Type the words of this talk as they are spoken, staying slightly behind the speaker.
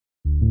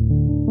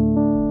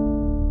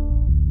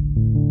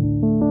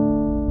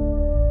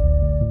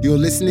You're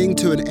listening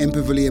to an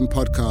MPavilion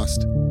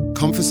podcast,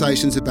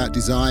 conversations about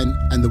design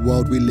and the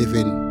world we live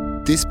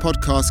in. This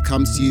podcast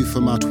comes to you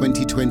from our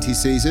 2020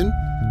 season.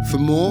 For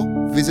more,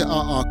 visit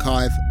our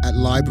archive at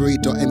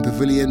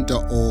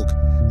library.mpavilion.org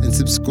and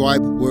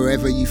subscribe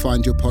wherever you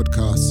find your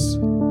podcasts.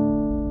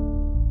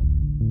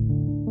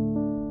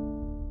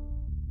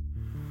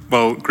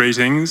 Well,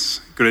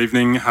 greetings, good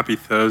evening, happy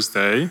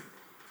Thursday.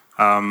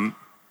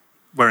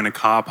 We're in a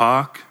car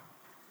park,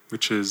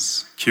 which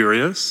is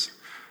curious.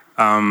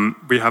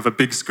 We have a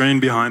big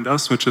screen behind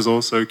us, which is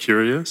also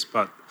curious,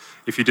 but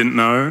if you didn't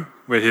know,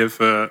 we're here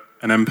for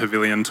an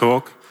MPavilion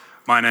talk.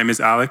 My name is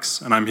Alex,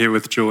 and I'm here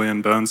with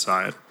Julian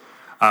Burnside.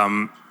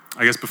 I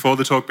guess before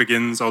the talk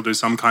begins, I'll do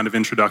some kind of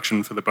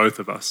introduction for the both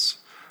of us.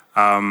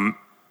 My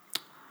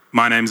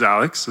name's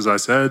Alex, as I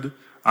said.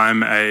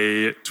 I'm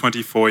a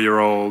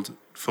 24-year-old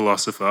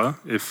philosopher,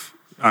 if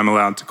I'm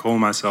allowed to call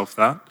myself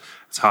that.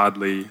 It's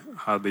hardly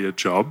a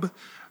job.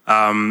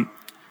 And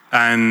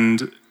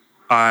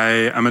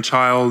I am a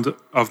child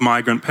of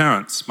migrant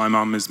parents. My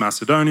mum is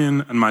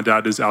Macedonian and my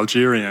dad is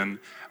Algerian,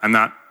 and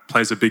that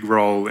plays a big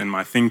role in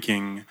my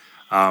thinking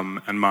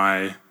and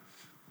my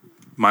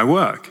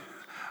work.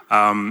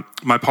 My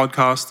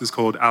podcast is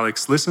called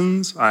Alex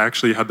Listens. I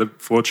actually had the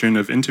fortune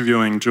of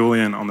interviewing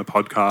Julian on the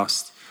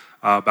podcast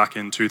back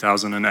in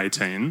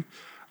 2018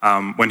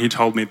 when he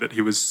told me that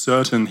he was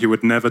certain he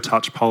would never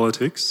touch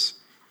politics.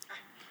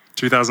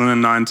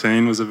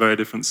 2019 was a very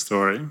different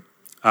story,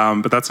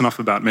 but that's enough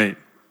about me.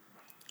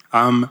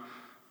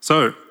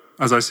 So,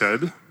 as I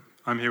said,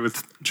 I'm here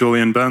with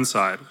Julian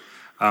Burnside,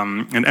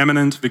 an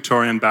eminent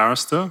Victorian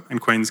barrister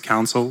and Queen's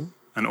Counsel,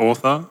 an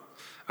author,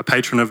 a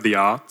patron of the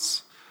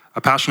arts,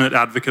 a passionate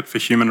advocate for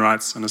human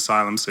rights and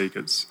asylum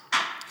seekers.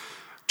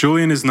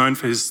 Julian is known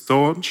for his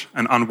staunch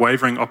and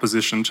unwavering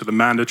opposition to the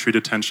mandatory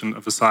detention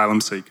of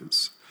asylum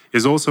seekers. He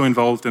is also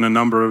involved in a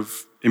number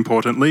of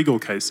important legal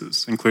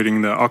cases,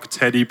 including the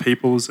Ok-Tedi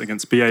Peoples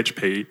against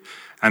BHP,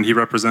 and he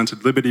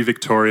represented Liberty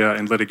Victoria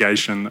in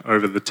litigation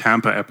over the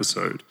Tampa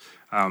episode,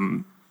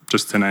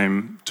 just to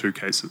name two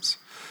cases.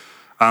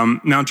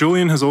 Now,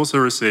 Julian has also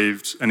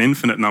received an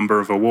infinite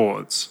number of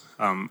awards.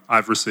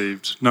 I've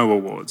received no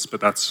awards, but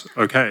that's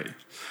okay.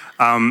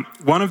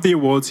 One of the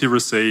awards he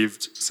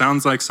received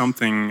sounds like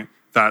something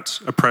that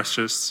a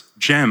precious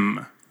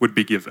gem would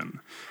be given.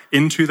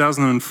 In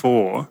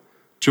 2004,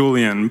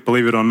 Julian,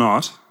 believe it or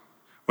not,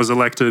 was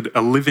elected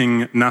a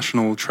living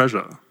national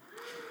treasure,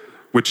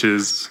 which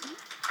is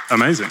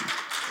amazing.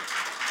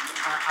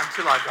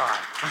 Until I die.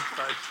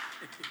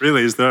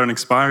 Really, is there an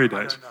expiry date?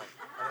 I don't know.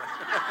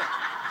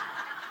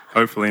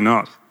 Hopefully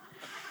not.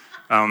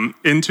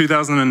 In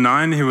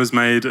 2009, he was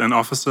made an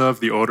Officer of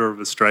the Order of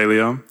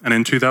Australia, and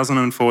in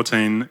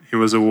 2014, he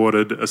was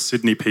awarded a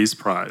Sydney Peace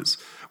Prize,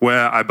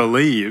 where I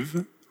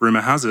believe,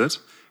 rumour has it,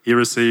 he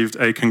received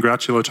a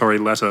congratulatory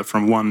letter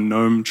from one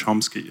Noam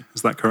Chomsky.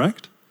 Is that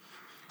correct?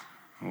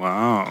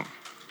 Wow.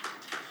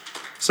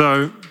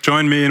 So,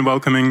 join me in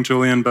welcoming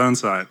Julian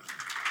Burnside.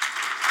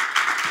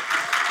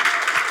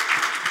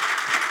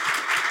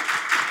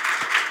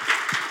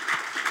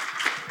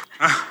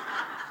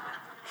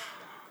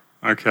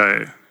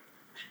 Okay.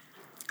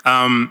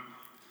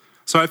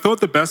 So I thought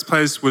the best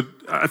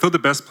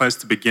place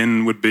to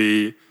begin would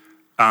be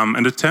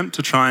an attempt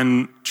to try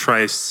and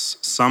trace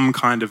some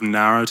kind of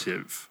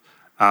narrative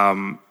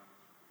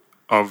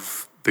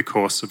of the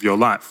course of your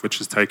life, which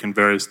has taken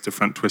various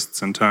different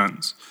twists and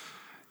turns.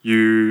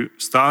 You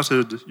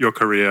started your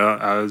career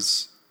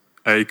as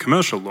a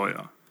commercial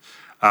lawyer.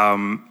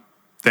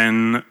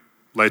 Then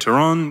later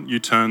on, you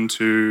turned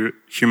to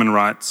human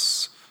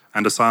rights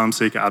and asylum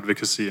seeker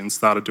advocacy and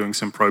started doing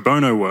some pro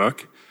bono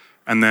work.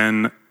 And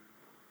then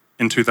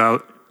in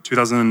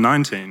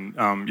 2019,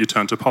 you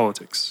turned to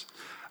politics.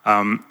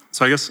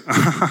 So I guess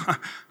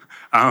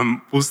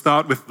we'll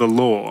start with the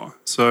law.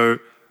 So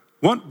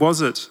what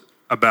was it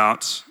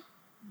about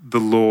the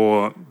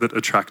law that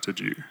attracted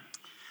you?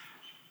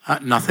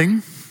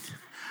 Nothing.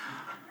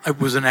 It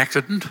was an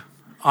accident.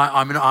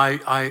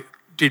 I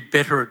did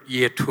better at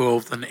year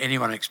 12 than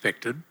anyone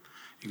expected,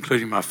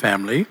 including my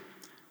family.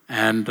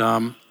 And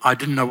I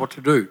didn't know what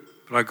to do,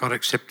 but I got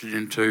accepted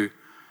into,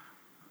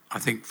 I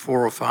think,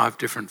 4 or 5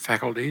 different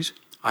faculties.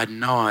 I had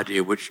no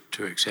idea which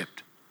to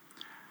accept.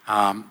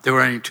 There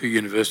were only 2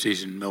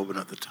 universities in Melbourne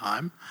at the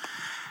time.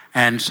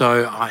 And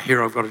so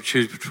here I've got to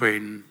choose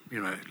between,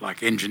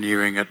 like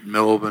engineering at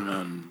Melbourne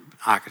and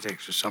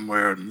architecture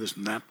somewhere and this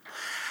and that.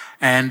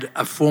 And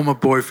a former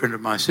boyfriend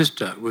of my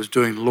sister was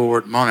doing law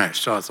at Monash.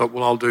 So I thought,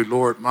 well, I'll do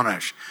law at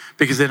Monash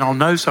because then I'll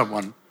know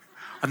someone.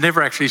 I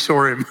never actually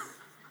saw him.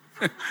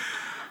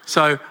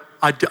 So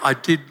I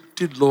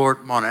did law at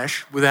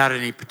Monash without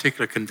any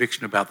particular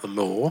conviction about the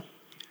law,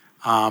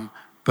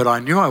 but I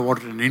knew I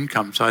wanted an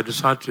income, so I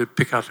decided to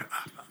pick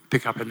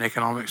up an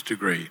economics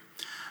degree.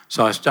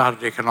 So I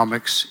started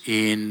economics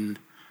in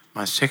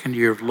my second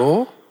year of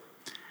law,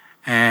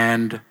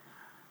 and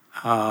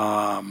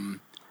I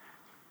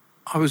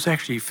was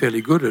actually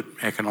fairly good at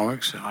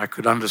economics. I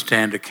could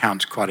understand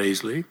accounts quite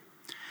easily.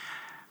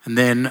 And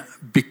then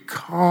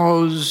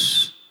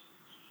because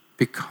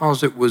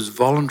because it was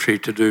voluntary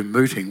to do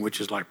mooting, which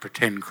is like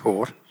pretend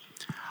court,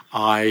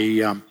 I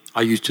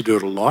used to do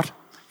it a lot.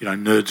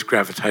 Nerds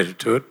gravitated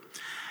to it.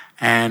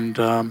 And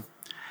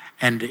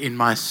in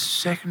my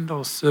second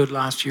or third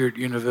last year at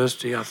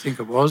university, I think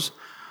it was,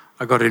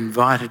 I got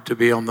invited to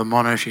be on the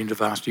Monash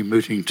InterVarsity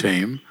mooting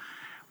team,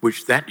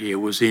 which that year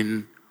was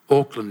in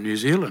Auckland, New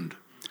Zealand.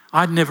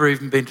 I'd never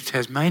even been to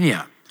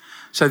Tasmania.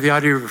 So the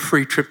idea of a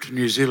free trip to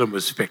New Zealand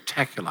was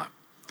spectacular.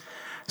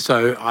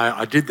 So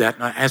I did that,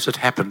 and as it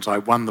happens, I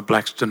won the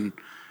Blackstone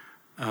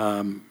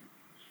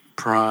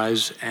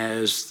Prize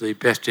as the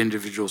best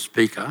individual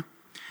speaker.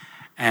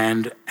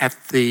 And at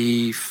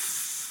the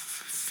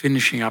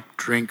finishing up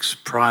drinks,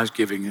 prize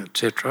giving,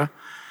 etc.,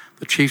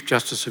 the Chief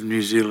Justice of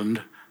New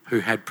Zealand, who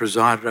had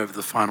presided over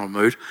the final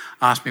moot,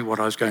 asked me what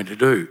I was going to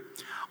do.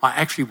 I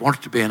actually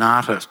wanted to be an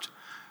artist,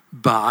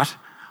 but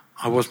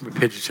I wasn't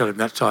prepared to tell him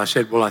that, so I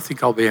said, well, I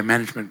think I'll be a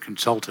management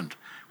consultant,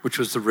 which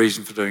was the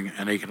reason for doing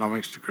an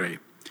economics degree.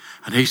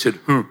 And he said,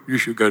 you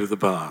should go to the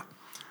bar.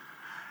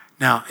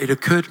 Now, it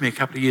occurred to me a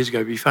couple of years ago,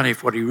 it'd be funny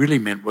if what he really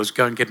meant was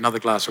go and get another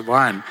glass of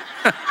wine.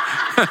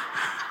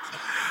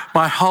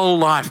 My whole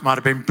life might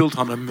have been built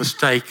on a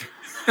mistake.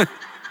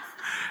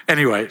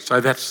 Anyway,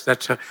 so that's.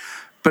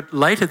 But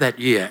later that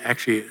year,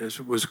 actually,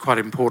 it was quite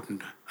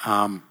important.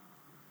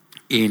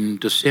 In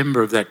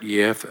December of that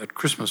year, at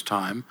Christmas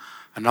time,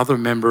 another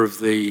member of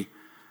the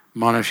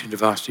Monash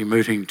InterVarsity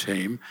mooting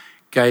team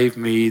gave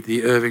me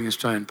the Irving and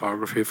Stone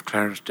biography of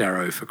Clarence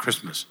Darrow for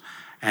Christmas.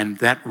 And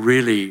that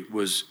really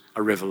was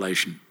a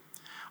revelation.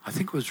 I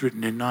think it was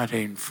written in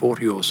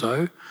 1940 or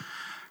so.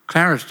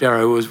 Clarence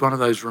Darrow was one of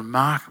those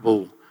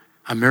remarkable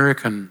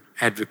American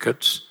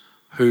advocates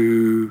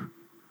who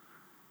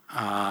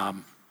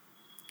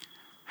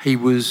he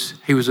was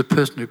a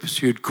person who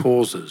pursued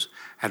causes,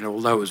 and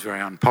although it was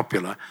very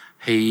unpopular,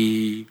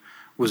 he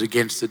was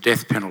against the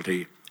death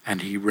penalty,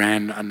 and he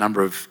ran a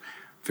number of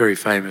very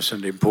famous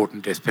and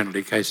important death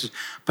penalty cases,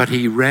 but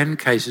he ran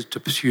cases to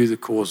pursue the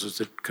causes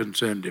that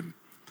concerned him.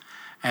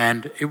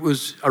 And it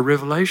was a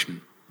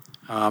revelation.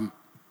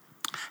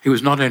 He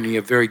was not only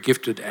a very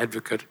gifted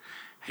advocate,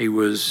 he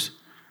was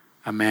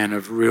a man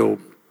of real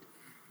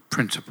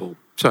principle.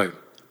 So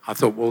I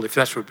thought, well, if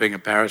that's what being a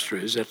barrister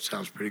is, that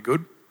sounds pretty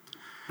good.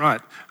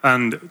 Right.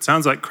 And it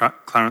sounds like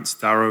Clarence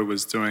Darrow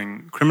was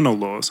doing criminal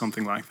law or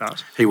something like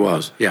that. He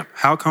was, yeah.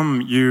 How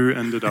come you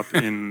ended up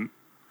in...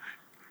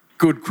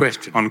 Good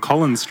question. On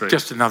Collins Street?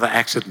 Just another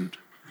accident.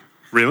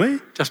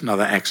 Really? Just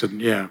another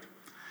accident, yeah.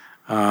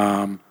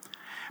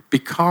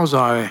 Because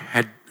I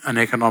had an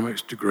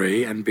economics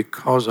degree and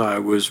because I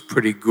was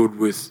pretty good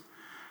with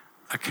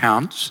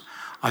accounts,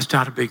 I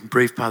started being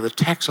briefed by the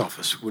tax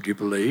office, would you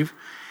believe?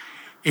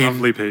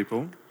 Lovely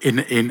people.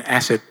 In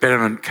asset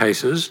betterment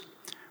cases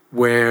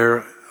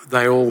where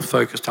they all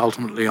focused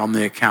ultimately on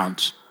the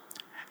accounts.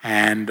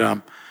 And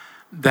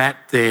that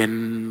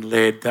then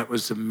that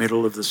was the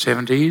middle of the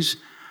 70s.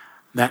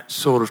 That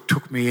sort of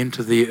took me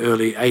into the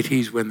early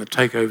 80s when the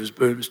takeovers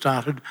boom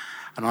started,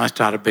 and I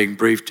started being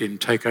briefed in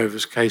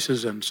takeovers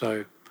cases, and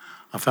so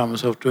I found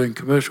myself doing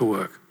commercial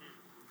work.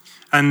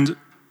 And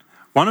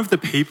one of the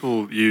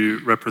people you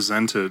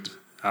represented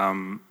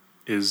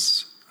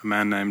is a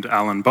man named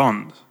Alan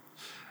Bond.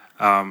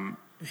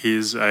 He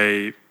was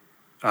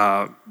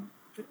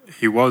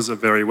a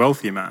very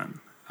wealthy man,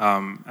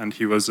 and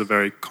he was a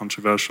very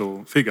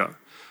controversial figure.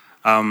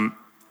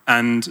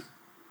 And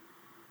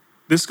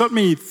this got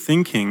me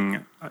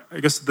thinking, I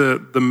guess the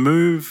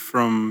move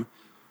from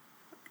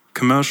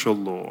commercial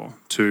law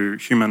to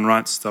human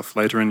rights stuff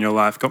later in your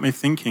life got me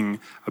thinking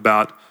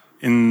about,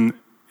 in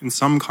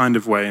some kind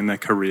of way in their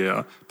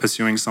career,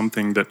 pursuing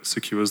something that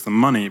secures them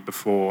money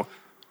before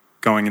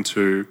going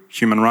into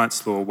human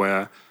rights law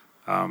where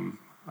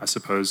I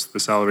suppose the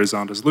salaries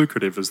aren't as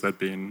lucrative as they'd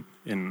been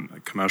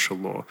in commercial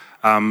law.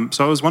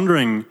 So I was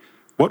wondering,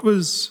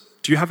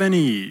 do you have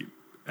any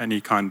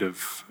kind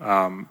of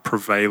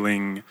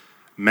prevailing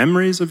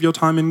memories of your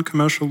time in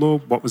commercial law?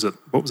 What was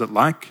it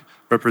like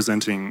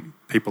representing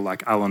people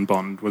like Alan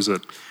Bond? Was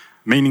it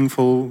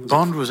meaningful?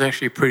 Bond was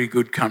actually pretty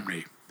good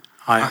company.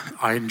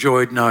 I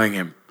enjoyed knowing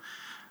him.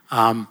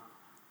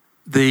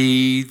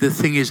 The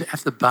thing is,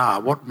 at the bar,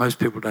 what most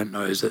people don't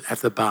know is that at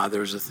the bar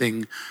there is a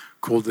thing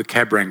called the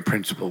cab rank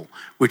principle,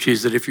 which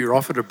is that if you're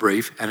offered a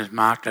brief and it's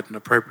marked at an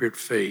appropriate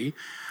fee,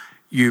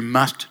 you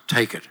must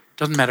take it. It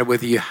doesn't matter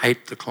whether you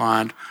hate the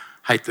client,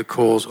 hate the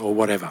cause or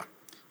whatever.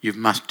 You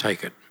must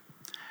take it.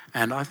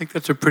 And I think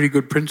that's a pretty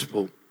good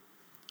principle.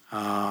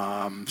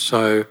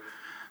 So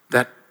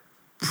that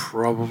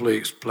probably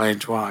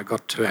explains why I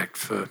got to act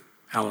for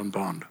Alan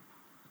Bond.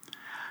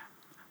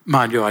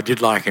 Mind you, I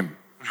did like him.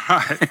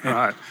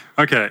 Right.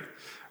 Okay.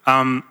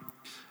 And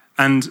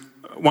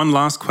one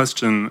last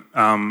question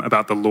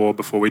about the law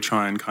before we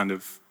try and kind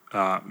of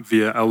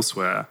veer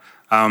elsewhere.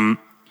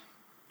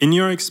 In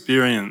your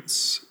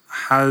experience,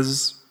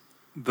 has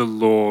the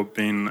law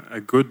been a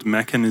good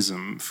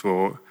mechanism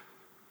for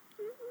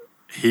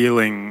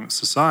healing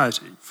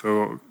society,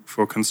 for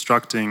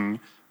constructing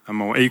a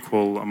more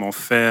equal, a more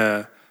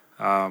fair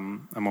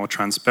a more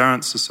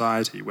transparent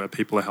society where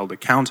people are held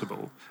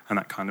accountable and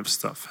that kind of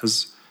stuff.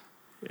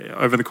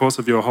 Over the course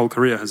of your whole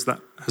career, has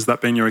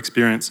that been your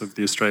experience of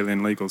the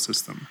Australian legal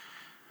system?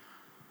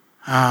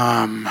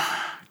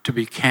 To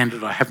be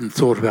candid, I haven't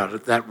thought about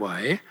it that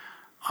way.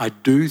 I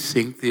do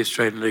think the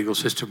Australian legal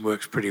system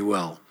works pretty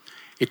well.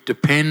 It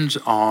depends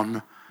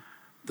on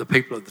the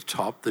people at the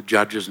top, the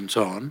judges and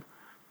so on,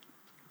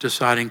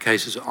 deciding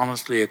cases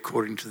honestly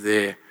according to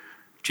their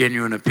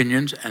genuine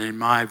opinions, and in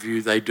my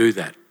view, they do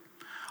that.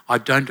 I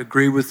don't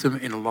agree with them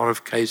in a lot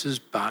of cases,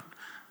 but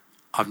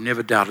I've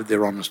never doubted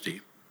their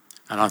honesty,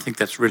 and I think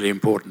that's really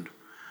important.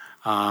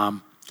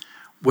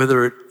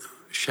 Whether it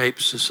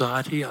shapes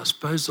society, I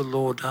suppose the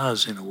law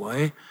does in a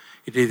way.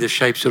 It either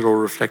shapes it or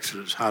reflects it.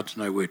 It's hard to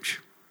know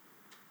which.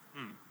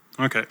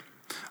 Okay,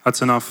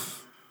 that's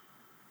enough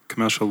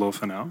commercial law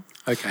for now.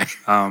 Okay.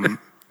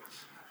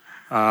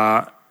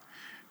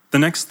 The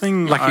next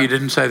thing... Lucky you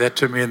didn't say that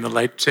to me in the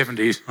late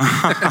 70s.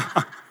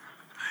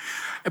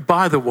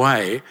 By the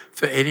way,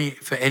 for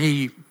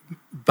any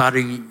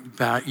budding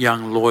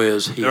young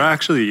lawyers here... There are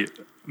actually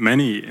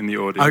many in the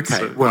audience.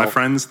 Okay, so well... my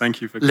friends,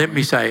 thank you for coming. Let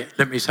me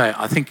say,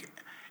 I think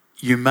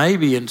you may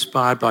be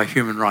inspired by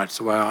human rights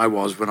the way I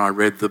was when I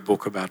read the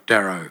book about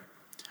Darrow.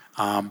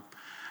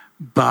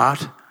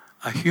 But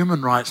a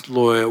human rights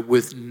lawyer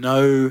with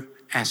no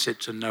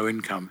assets and no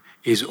income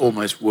is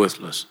almost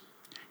worthless.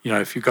 You know,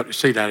 if you've got your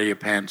seat out of your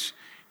pants,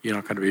 you're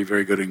not going to be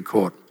very good in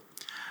court.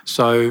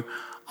 So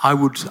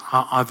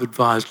I've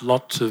advised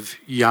lots of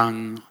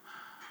young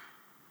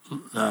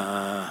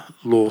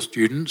law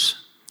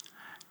students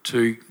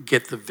to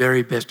get the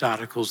very best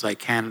articles they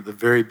can at the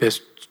very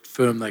best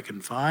firm they can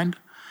find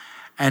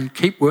and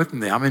keep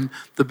working there. I mean,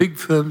 the big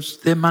firms,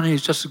 their money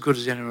is just as good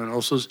as anyone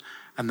else's,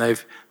 and they're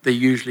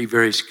usually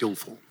very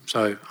skillful.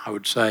 So I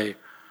would say,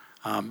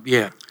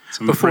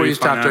 before you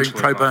start doing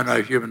pro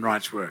bono human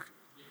rights work.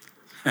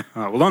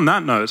 Well, on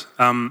that note,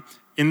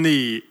 in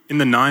the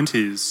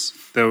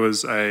 90s, there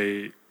was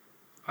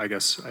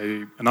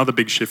another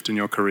big shift in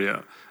your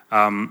career.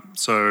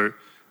 So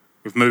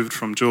we've moved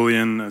from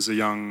Julian as a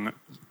young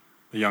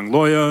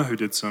lawyer who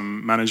did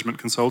some management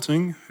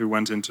consulting, who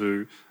went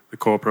into the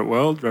corporate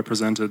world,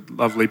 represented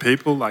lovely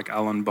people like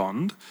Alan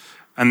Bond.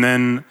 And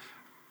then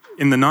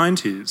in the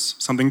 90s,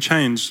 something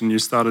changed and you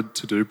started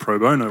to do pro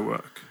bono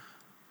work.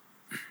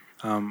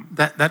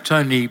 That's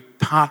only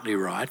partly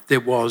right. There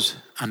was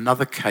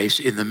another case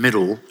in the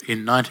middle.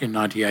 In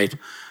 1998,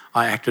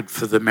 I acted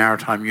for the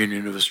Maritime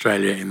Union of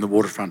Australia in the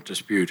waterfront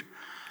dispute.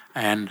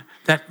 And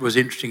that was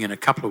interesting in a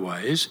couple of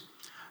ways.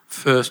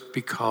 First,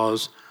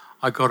 because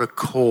I got a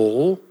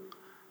call.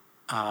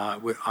 I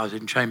was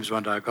in Chambers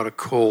one day. I got a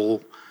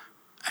call,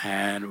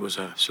 and it was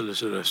a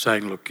solicitor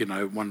saying, "Look,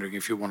 wondering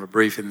if you want a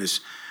brief in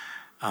this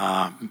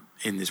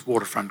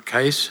waterfront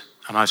case."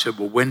 And I said,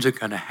 "Well, when's it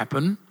going to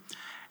happen?"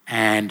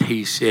 And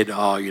he said,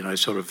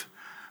 sort of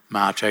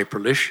March,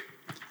 April-ish.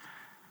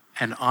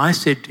 And I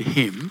said to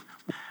him,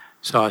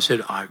 so I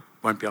said, I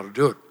won't be able to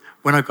do it.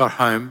 When I got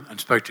home and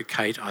spoke to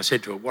Kate, I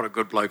said to her, what a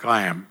good bloke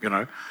I am,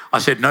 I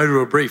said no to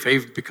a brief,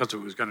 even because it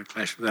was going to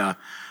clash with our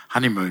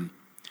honeymoon.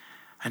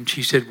 And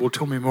she said, well,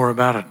 tell me more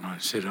about it. And I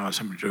said,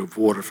 something to do with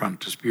waterfront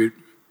dispute.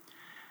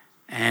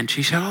 And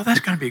she said,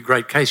 that's going to be a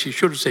great case. You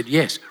should have said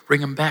yes,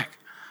 bring him back.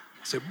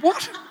 I said,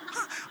 what?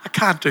 I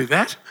can't do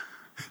that.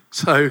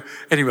 So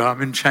anyway,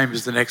 I'm in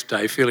Chambers the next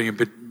day feeling a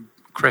bit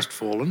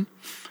crestfallen,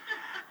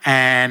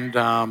 and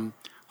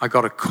I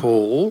got a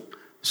call,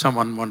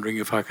 someone wondering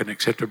if I can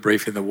accept a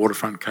brief in the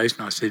waterfront case,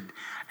 and I said,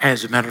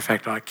 as a matter of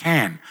fact, I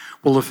can.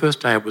 Well, the first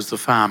day it was the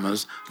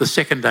farmers, the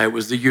second day it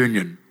was the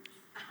union.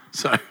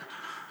 So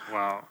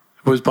wow.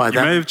 It was by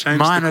that may have changed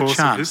minor the course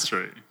chance, of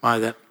history. by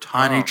that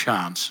tiny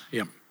chance.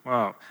 Yeah.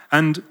 Wow.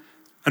 And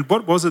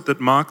what was it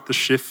that marked the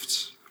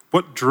shift?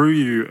 What drew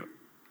you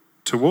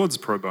towards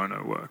pro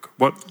bono work?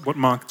 What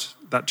marked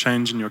that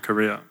change in your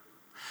career?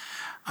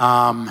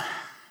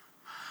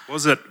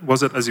 Was it,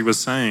 as you were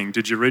saying,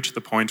 did you reach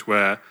the point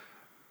where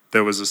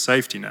there was a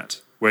safety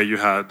net, where you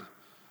had,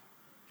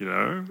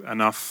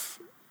 enough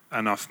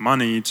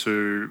money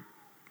to,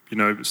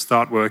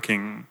 start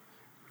working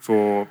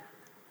for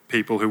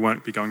people who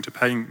won't be going to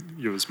pay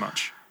you as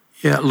much?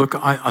 Yeah, look,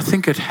 I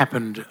think it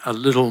happened a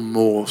little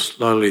more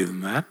slowly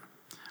than that.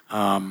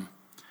 The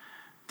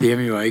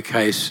MUA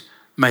case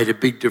made a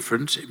big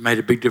difference. It made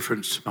a big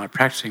difference to my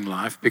practicing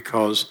life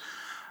because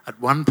at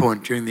one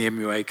point during the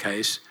MUA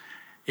case,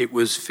 it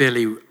was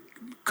fairly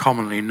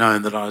commonly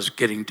known that I was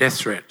getting death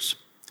threats.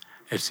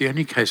 It's the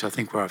only case, I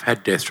think, where I've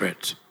had death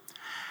threats.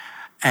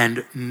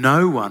 And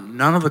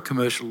none of the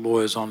commercial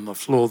lawyers on the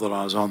floor that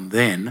I was on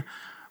then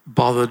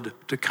bothered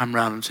to come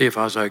round and see if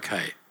I was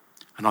okay.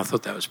 And I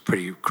thought that was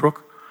pretty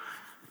crook.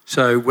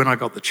 So when I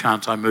got the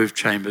chance, I moved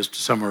Chambers to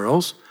somewhere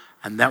else,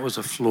 and that was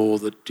a floor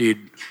that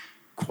did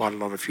quite a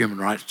lot of human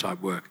rights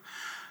type work.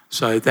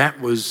 So that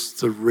was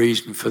the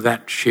reason for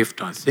that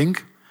shift, I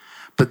think.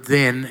 But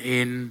then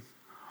in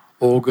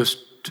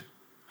August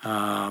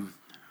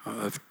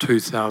of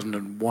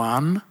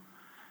 2001,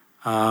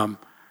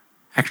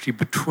 actually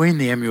between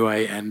the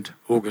MUA and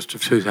August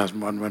of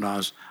 2001, when I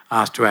was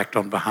asked to act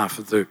on behalf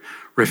of the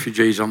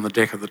refugees on the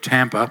deck of the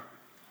Tampa,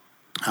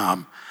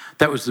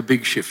 that was the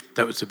big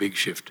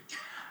shift.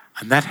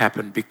 And that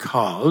happened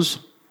because,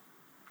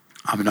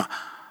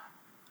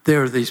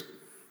 there are these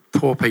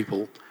poor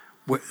people.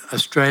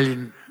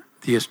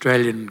 The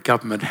Australian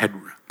government had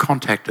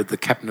contacted the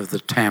captain of the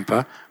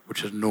Tampa,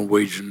 which is a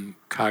Norwegian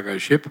cargo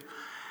ship,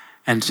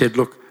 and said,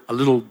 look, a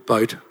little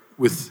boat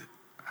with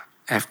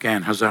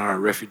Afghan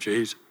Hazara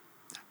refugees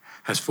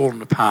has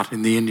fallen apart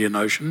in the Indian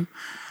Ocean.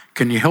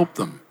 Can you help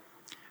them?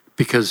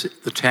 Because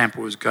the Tampa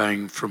was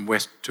going from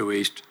west to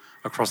east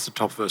across the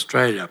top of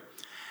Australia.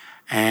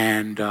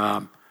 And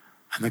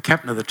the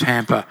captain of the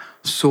Tampa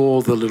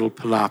saw the little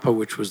Palapa,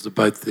 which was the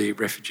boat the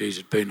refugees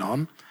had been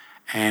on,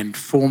 and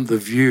formed the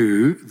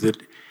view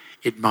that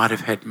it might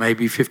have had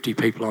maybe 50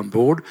 people on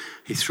board.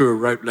 He threw a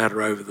rope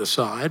ladder over the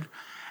side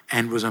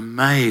and was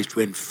amazed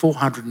when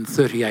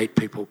 438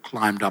 people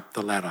climbed up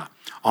the ladder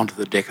onto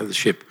the deck of the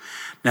ship.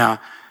 Now,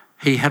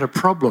 he had a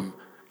problem,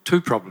 two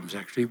problems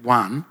actually.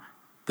 One,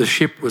 the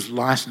ship was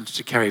licensed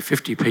to carry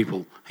 50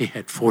 people. He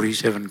had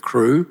 47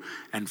 crew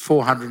and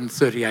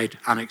 438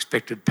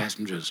 unexpected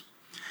passengers.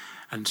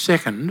 And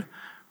second,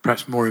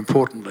 perhaps more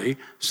importantly,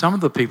 some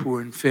of the people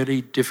were in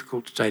fairly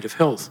difficult state of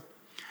health.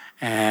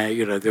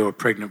 There were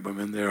pregnant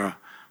women, there were a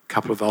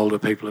couple of older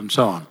people and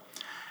so on.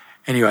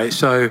 Anyway,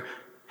 so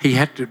he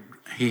had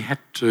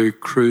to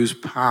cruise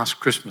past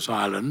Christmas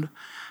Island.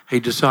 He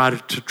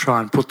decided to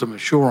try and put them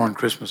ashore on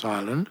Christmas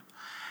Island,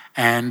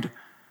 and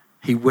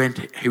he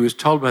was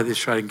told by the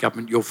Australian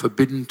government, you're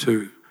forbidden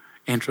to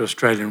enter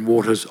Australian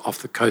waters off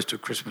the coast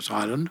of Christmas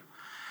Island.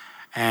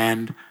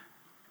 And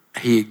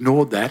he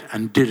ignored that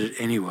and did it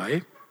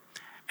anyway.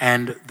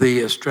 And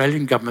the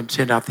Australian government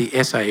sent out the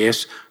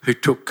SAS, who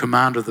took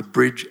command of the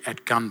bridge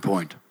at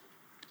gunpoint.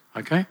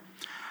 Okay?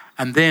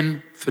 And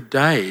then for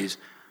days,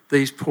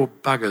 these poor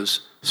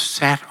buggers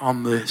sat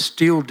on the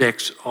steel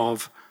decks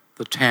of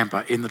the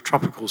Tampa in the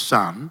tropical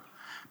sun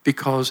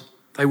because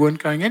they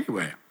weren't going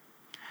anywhere.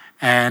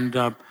 And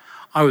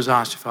I was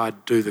asked if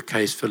I'd do the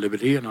case for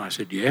liberty, and I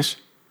said yes.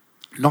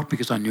 Not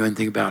because I knew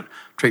anything about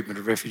treatment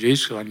of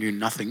refugees, because I knew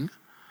nothing,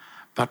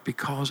 but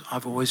because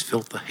I've always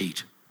felt the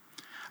heat.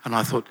 And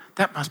I thought,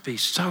 that must be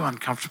so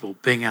uncomfortable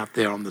being out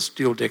there on the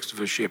steel decks of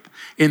a ship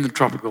in the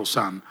tropical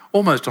sun,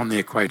 almost on the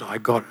equator. I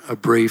got a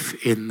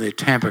brief in the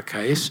Tampa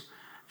case,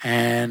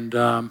 and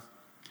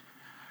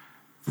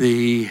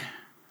the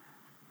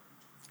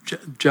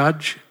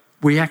judge,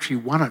 we actually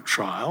won at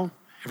trial.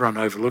 Everyone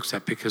overlooks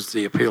that because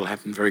the appeal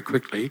happened very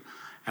quickly,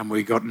 and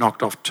we got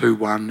knocked off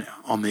 2-1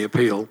 on the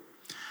appeal.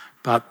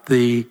 But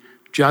the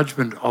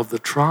judgment of the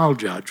trial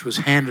judge was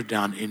handed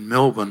down in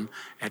Melbourne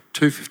at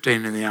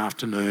 2:15 in the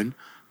afternoon,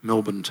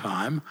 Melbourne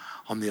time,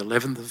 on the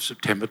 11th of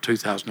September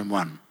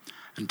 2001.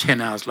 And 10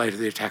 hours later,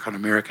 the attack on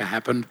America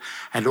happened,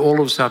 and all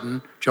of a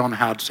sudden, John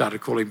Howard started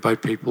calling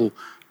boat people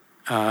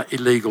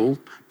illegal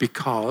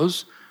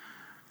because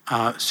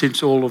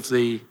since all of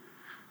the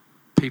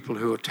people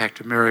who attacked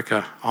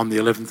America on the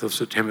 11th of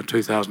September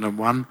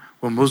 2001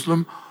 were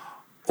Muslim,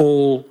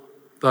 all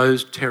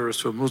those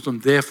terrorists were Muslim,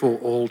 therefore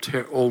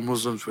all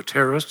Muslims were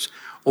terrorists.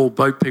 All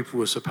boat people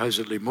were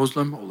supposedly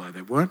Muslim, although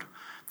they weren't.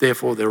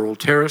 Therefore, they're all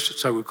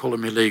terrorists, so we call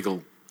them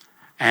illegal.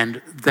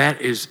 And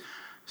that is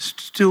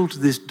still to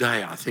this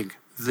day, I think,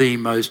 the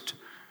most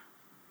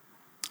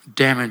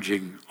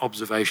damaging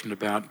observation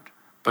about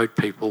boat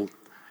people.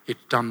 It's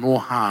done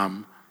more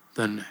harm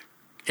than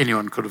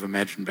anyone could have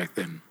imagined back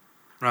then.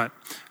 Right.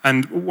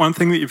 And one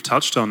thing that you've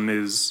touched on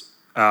is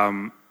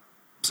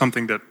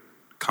something that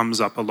comes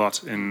up a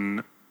lot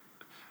in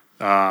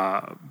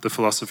the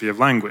philosophy of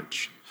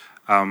language,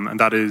 and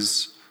that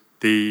is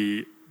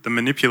the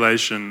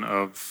manipulation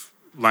of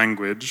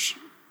language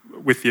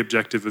with the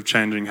objective of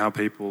changing how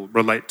people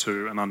relate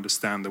to and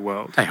understand the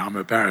world. Hey, I'm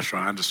a barrister,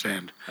 I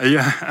understand.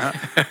 Yeah,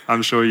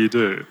 I'm sure you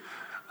do.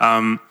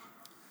 And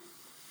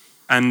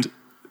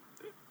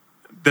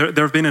there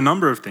have been a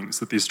number of things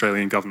that the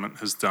Australian government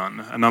has done,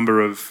 a number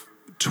of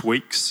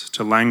tweaks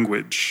to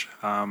language.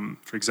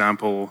 For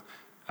example,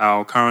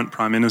 our current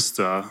Prime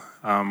Minister,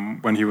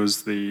 when he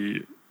was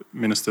the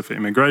Minister for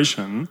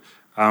Immigration,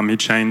 he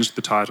changed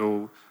the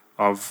title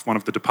of one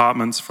of the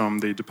departments from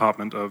the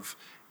Department of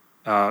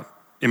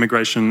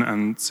Immigration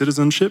and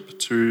Citizenship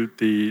to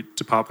the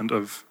Department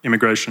of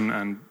Immigration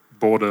and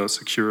Border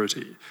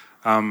Security.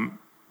 And,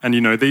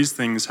 these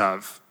things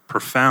have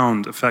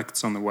profound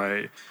effects on the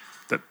way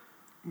that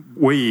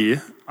we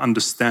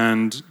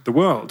understand the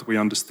world, we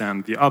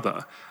understand the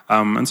other.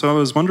 And so I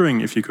was wondering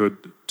if you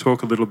could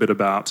talk a little bit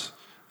about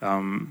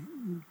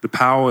the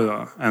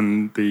power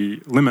and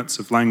the limits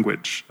of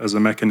language as a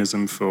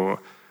mechanism for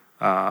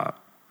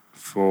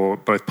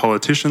both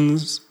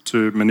politicians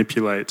to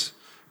manipulate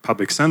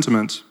public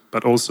sentiment,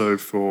 but also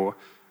for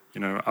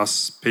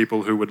us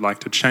people who would like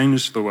to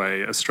change the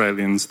way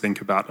Australians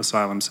think about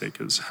asylum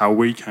seekers, how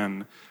we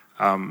can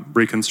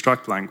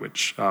reconstruct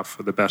language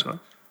for the better.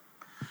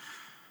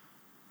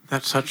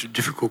 That's such a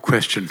difficult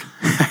question.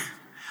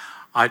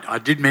 I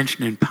did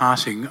mention in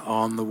passing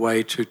on the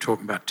way to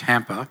talking about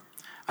Tampa,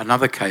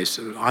 another case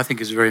that I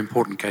think is a very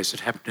important case that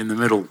happened in the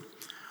middle.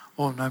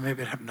 Oh, no,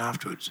 maybe it happened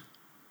afterwards.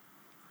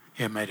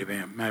 Yeah, may have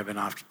been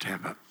after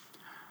Tampa.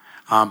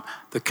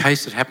 The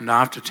case that happened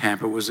after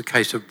Tampa was the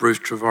case of Bruce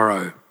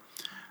Trevorrow.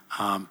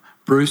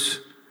 Bruce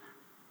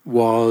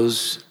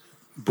was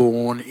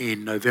born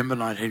in November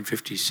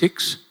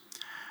 1956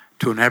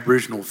 to an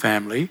Aboriginal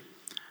family.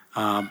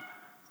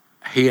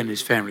 He and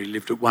his family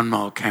lived at 1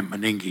 Mile Camp,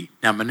 Meningie.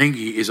 Now,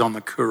 Meningie is on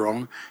the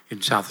Coorong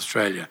in South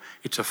Australia.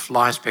 It's a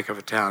fly-speck of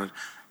a town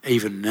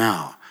even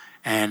now.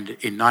 And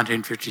in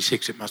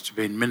 1956, it must have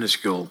been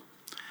minuscule.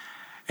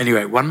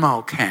 Anyway, 1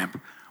 Mile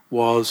Camp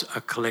was a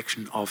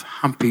collection of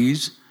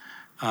humpies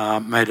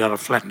made out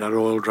of flattened-out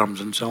oil drums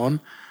and so on,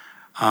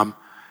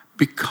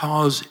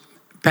 because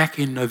back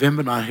in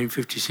November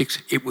 1956,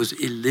 it was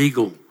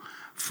illegal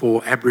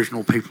for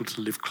Aboriginal people to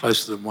live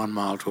closer than 1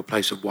 mile to a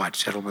place of white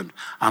settlement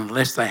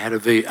unless they had a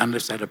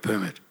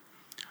permit.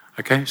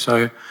 Okay,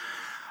 so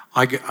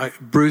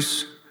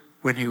Bruce,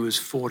 when he was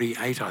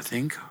 48, I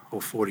think,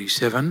 or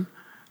 47,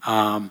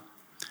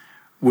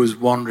 was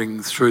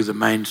wandering through the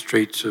main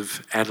streets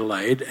of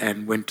Adelaide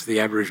and went to the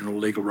Aboriginal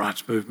legal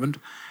rights movement,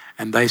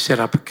 and they set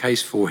up a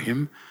case for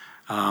him,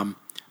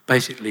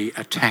 basically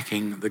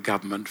attacking the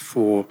government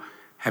for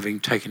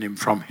having taken him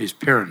from his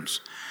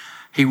parents.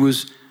 He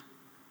was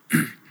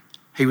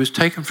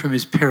taken from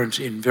his parents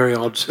in very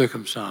odd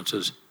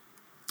circumstances.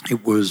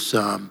 It was,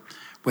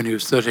 when he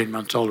was 13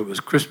 months old, it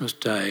was Christmas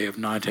Day of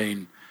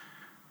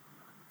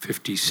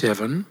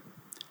 1957,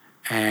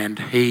 and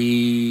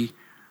he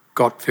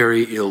got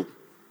very ill.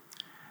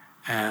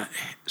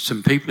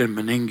 Some people in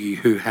Meningie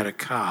who had a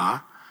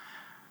car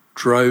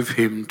drove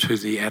him to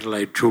the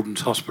Adelaide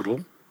Children's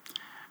Hospital,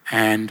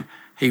 and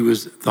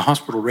the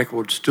hospital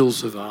records still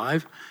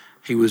survive.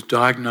 He was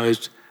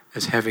diagnosed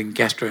as having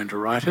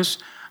gastroenteritis.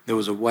 There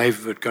was a wave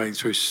of it going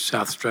through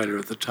South Australia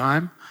at the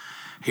time.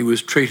 He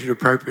was treated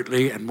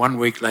appropriately, and 1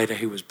 week later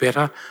he was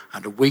better,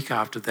 and a week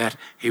after that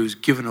he was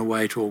given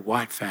away to a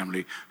white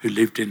family who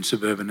lived in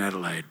suburban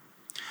Adelaide.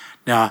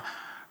 Now,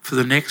 for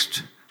the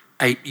next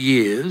 8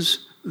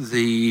 years,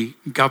 the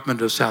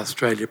government of South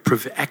Australia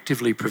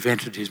actively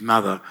prevented his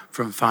mother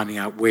from finding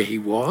out where he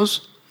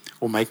was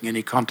or making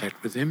any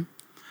contact with him.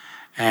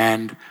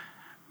 And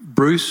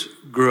Bruce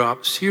grew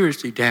up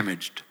seriously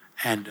damaged,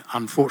 and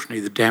unfortunately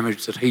the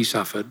damage that he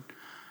suffered,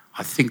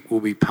 I think,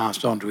 will be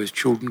passed on to his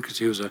children, because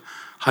he was a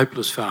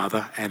hopeless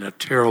father and a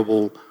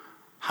terrible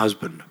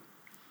husband.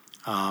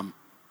 So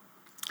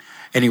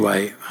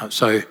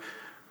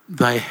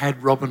they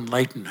had Robin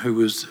Layton, who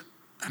was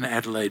an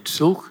Adelaide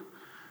Silk.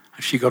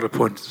 She got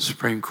appointed to the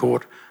Supreme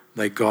Court.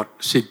 They got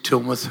Sid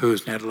Tilmuth, who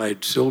was an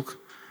Adelaide Silk,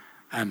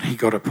 and he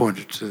got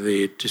appointed to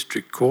the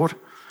District Court.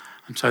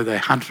 And so they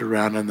hunted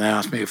around and they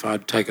asked me if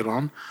I'd take it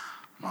on.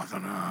 And I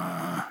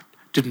thought,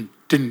 didn't.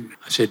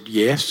 I said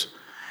yes.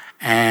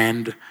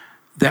 And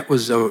that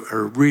was a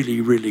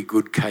really, really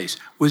good case.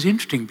 It was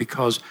interesting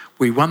because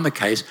we won the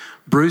case.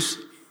 Bruce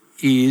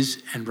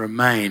is and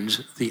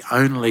remains the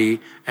only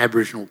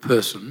Aboriginal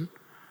person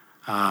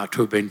to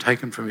have been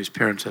taken from his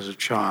parents as a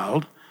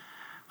child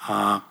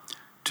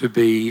to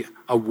be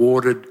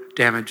awarded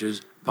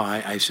damages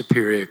by a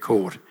superior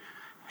court.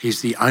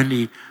 He's the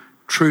only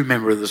true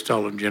member of the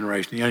Stolen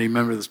Generation, the only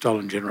member of the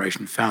Stolen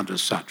Generation found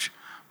as such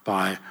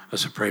by a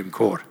Supreme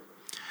Court.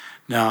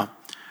 Now,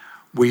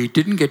 we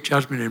didn't get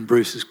judgment in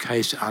Bruce's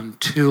case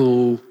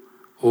until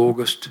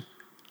August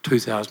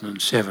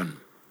 2007.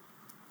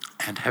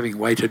 And having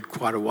waited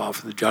quite a while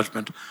for the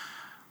judgment,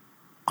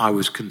 I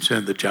was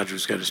concerned the judge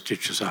was going to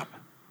stitch us up.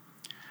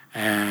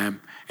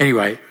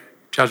 Anyway,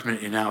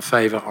 judgment in our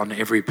favour on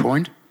every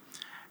point.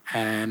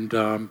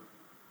 And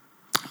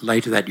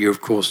later that year,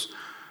 of course,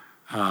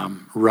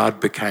 Rudd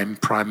became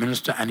Prime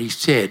Minister, and he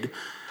said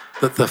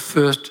that the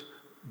first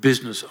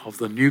business of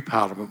the new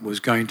Parliament was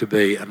going to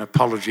be an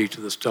apology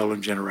to the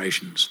Stolen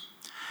Generations.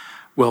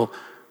 Well,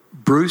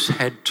 Bruce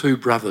had two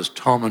brothers,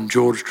 Tom and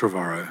George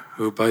Trevorrow,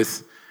 who were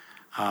both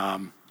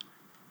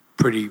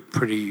pretty,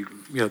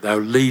 they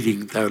were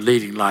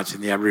leading lights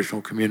in the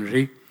Aboriginal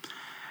community,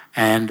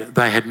 and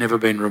they had never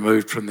been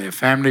removed from their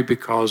family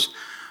because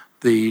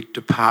the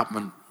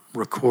department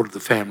recorded the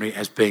family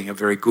as being a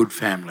very good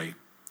family.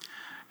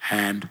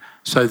 And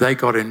so they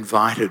got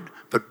invited,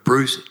 but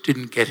Bruce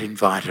didn't get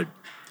invited.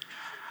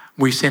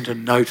 We sent a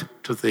note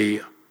to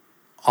the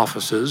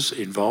officers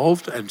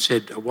involved and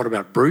said, what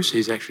about Bruce?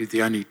 He's actually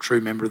the only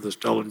true member of the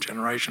Stolen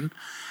Generation.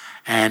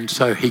 And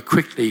so he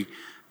quickly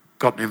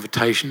got an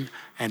invitation,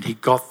 and he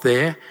got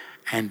there,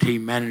 and he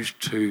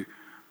managed to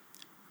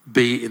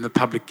be in the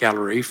public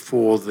gallery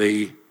for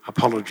the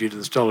apology to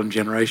the Stolen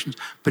Generations,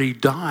 but he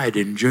died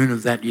in June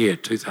of that year,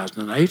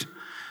 2008,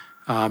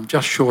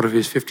 just short of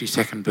his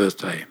 52nd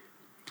birthday.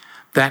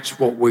 That's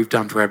what we've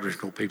done to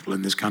Aboriginal people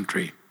in this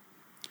country.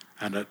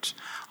 And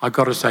I've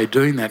got to say,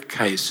 doing that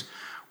case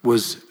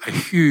was a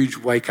huge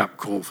wake-up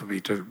call for me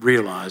to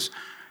realise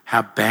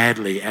how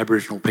badly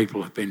Aboriginal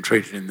people have been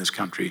treated in this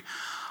country.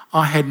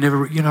 I had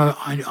never,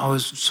 I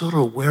was sort of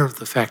aware of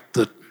the fact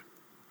that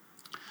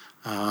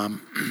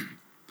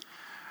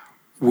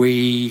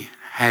we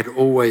had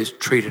always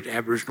treated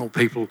Aboriginal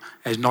people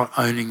as not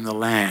owning the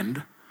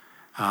land,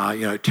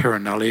 terra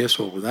nullius,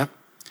 all of that.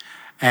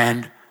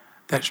 And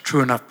that's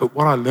true enough. But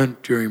what I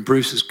learnt during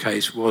Bruce's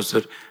case was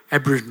that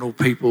Aboriginal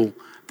people,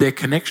 their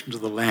connection to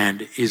the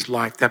land is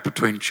like that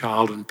between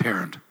child and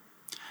parent.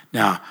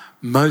 Now,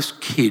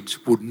 most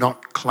kids would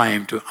not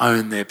claim to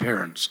own their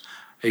parents,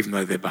 even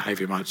though their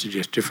behaviour might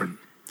suggest different.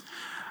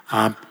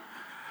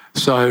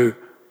 So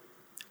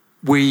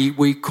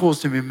we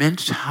caused them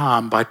immense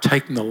harm by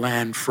taking the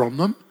land from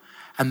them,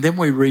 and then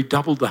we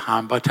redoubled the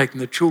harm by taking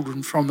the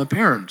children from the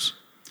parents.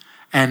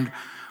 And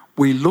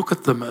we look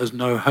at them as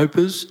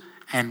no-hopers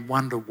and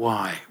wonder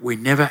why. We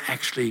never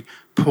actually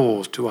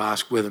pause to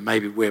ask whether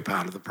maybe we're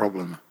part of the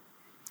problem.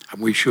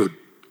 And we should.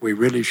 We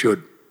really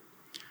should.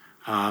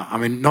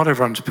 Not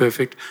everyone's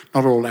perfect.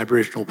 Not all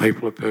Aboriginal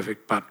people are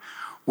perfect, but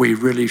we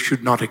really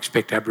should not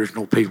expect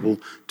Aboriginal people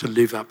to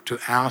live up to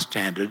our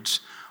standards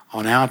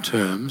on our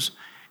terms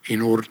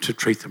in order to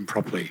treat them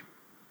properly.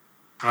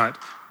 Right.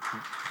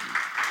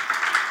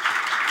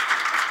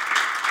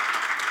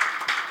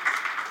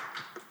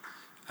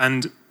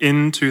 And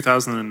in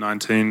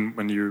 2019,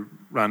 when you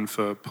ran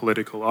for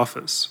political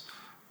office,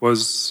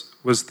 was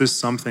this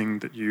something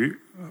that you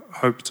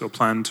hoped or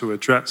planned to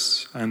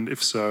address? And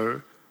if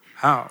so,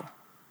 how?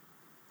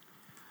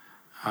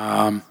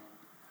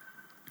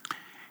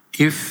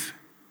 If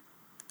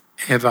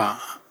ever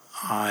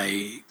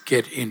I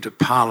get into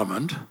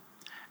Parliament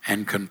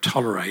and can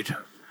tolerate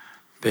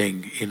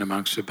being in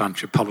amongst a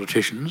bunch of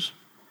politicians,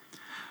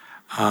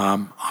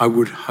 I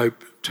would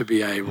hope to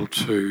be able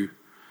to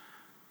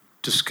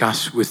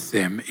discuss with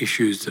them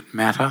issues that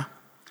matter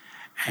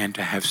and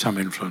to have some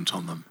influence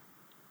on them.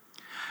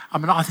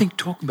 I think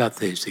talking about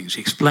these things,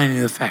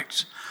 explaining the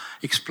facts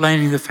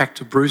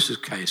of Bruce's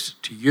case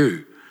to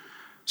you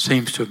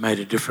seems to have made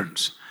a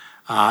difference.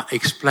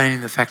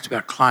 Explaining the facts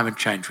about climate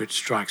change, which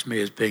strikes me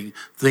as being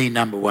the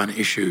number one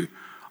issue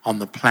on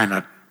the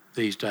planet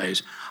these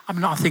days.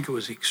 I think it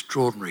was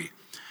extraordinary.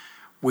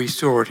 We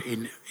saw it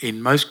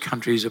in most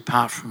countries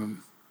apart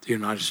from the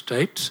United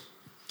States.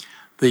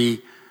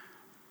 The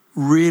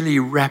really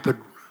rapid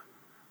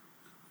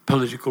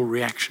political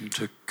reaction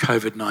to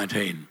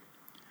COVID-19.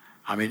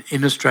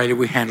 In Australia,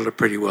 we handled it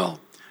pretty well.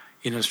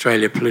 In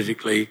Australia,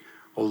 politically,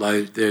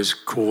 although there's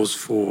cause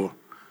for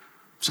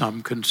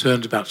some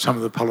concerns about some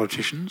of the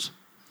politicians,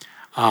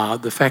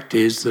 the fact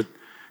is that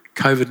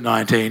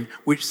COVID-19,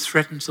 which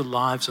threatens the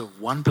lives of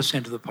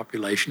 1% of the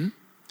population,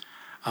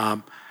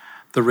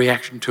 the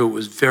reaction to it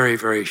was very,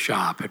 very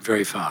sharp and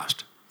very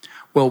fast.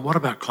 Well, what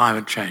about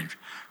climate change?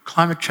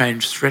 Climate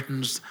change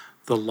threatens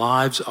the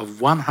lives of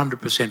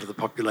 100% of the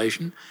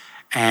population,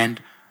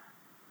 and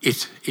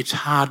it's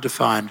hard to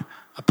find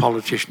a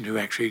politician who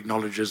actually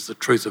acknowledges the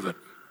truth of it.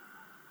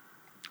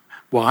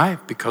 Why?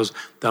 Because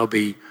they'll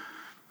be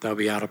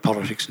out of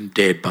politics and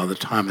dead by the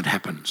time it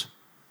happens.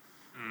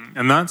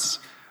 And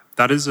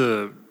that is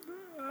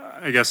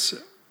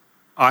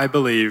I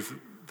believe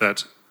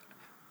that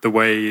the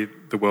way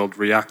the world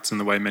reacts and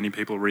the way many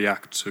people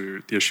react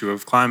to the issue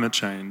of climate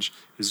change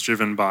is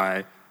driven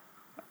by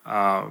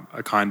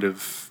a kind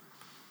of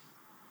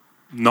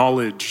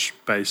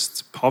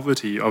knowledge-based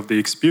poverty of the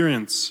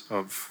experience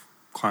of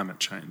climate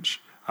change.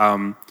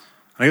 I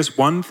guess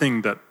one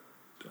thing that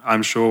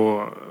I'm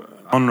sure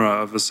genre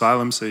of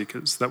asylum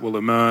seekers that will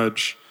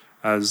emerge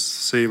as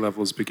sea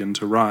levels begin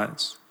to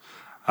rise.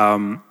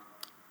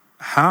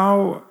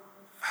 How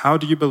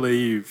do you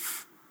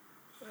believe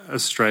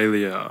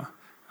Australia,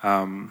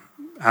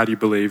 how do you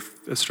believe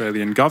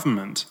Australian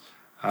government,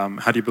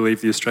 how do you believe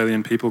the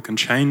Australian people can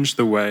change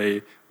the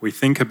way we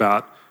think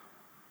about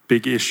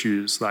big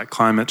issues like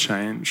climate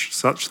change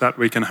such that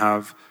we can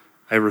have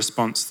a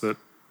response that,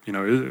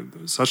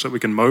 such that we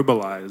can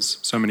mobilise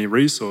so many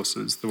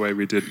resources the way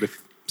we did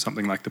with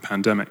something like the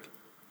pandemic?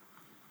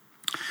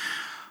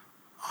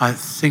 I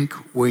think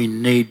we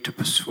need to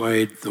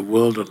persuade the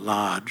world at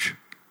large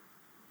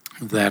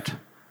that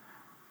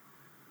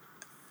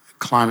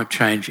climate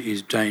change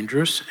is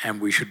dangerous and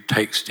we should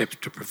take steps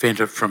to prevent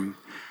it from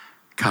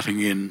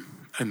cutting in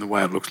the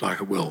way it looks like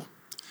it will.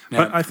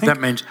 Now, but I think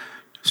that means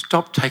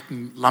stop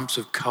taking lumps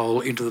of coal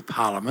into the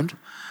Parliament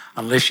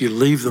unless you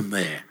leave them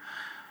there.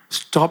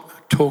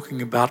 Stop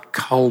talking about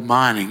coal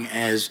mining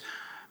as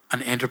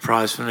an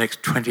enterprise for the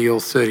next 20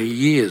 or 30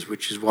 years,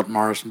 which is what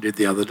Morrison did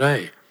the other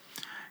day.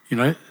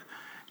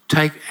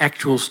 Take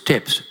actual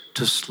steps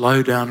to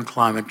slow down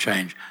climate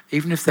change.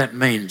 Even if that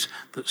means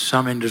that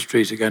some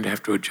industries are going to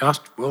have to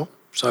adjust, well,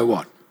 so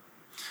what?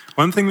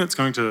 One thing that's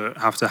going to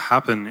have to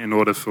happen in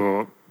order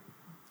for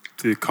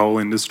the coal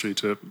industry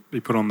to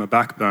be put on the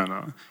back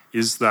burner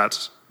is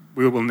that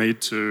we will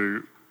need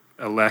to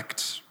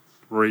elect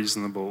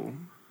reasonable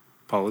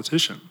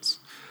politicians.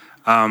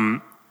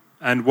 And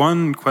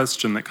one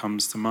question that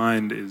comes to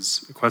mind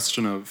is a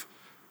question of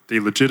the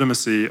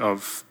legitimacy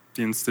of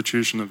the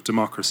institution of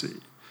democracy,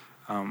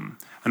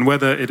 and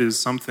whether it is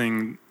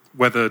something,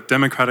 whether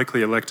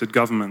democratically elected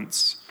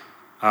governments,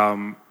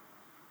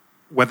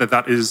 whether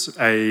that is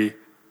a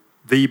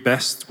the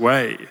best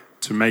way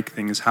to make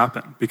things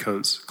happen,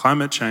 because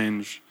climate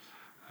change,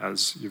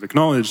 as you've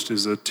acknowledged,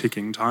 is a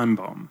ticking time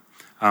bomb.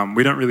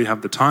 We don't really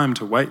have the time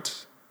to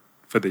wait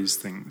for these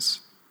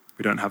things.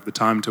 We don't have the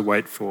time to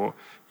wait for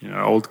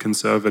old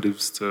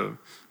conservatives to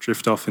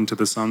drift off into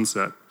the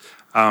sunset.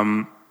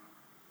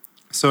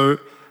 So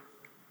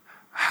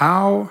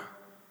how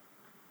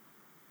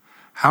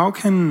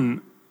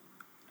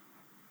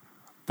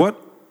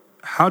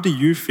do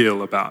you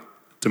feel about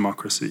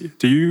democracy?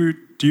 Do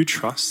you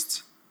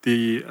trust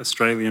the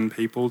Australian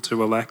people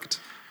to elect?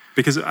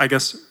 Because I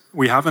guess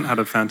we haven't had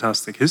a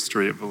fantastic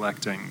history of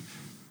electing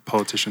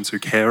politicians who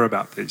care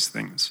about these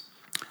things.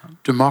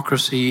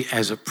 Democracy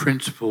as a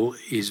principle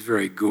is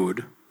very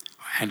good,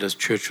 and as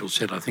Churchill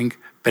said, I think,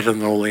 better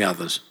than all the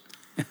others.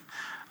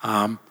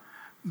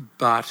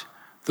 But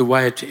the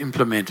way it's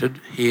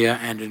implemented here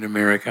and in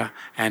America,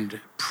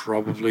 and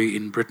probably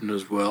in Britain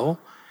as well,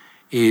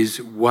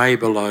 is way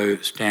below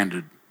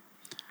standard.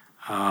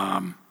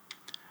 I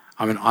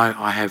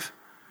have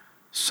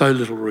so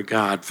little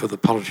regard for the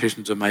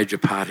politicians of major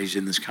parties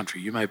in this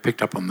country. You may have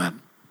picked up on that.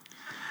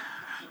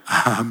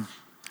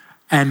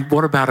 And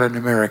what about in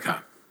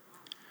America?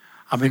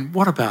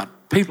 What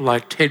about people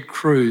like Ted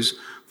Cruz,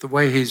 the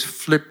way he's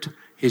flipped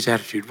his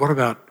attitude? What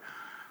about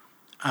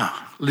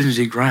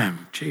Lindsey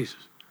Graham?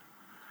 Jesus.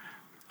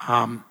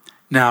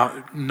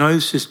 Now, no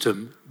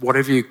system,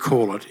 whatever you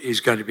call it, is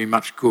going to be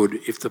much good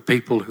if the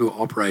people who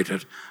operate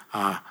it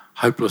are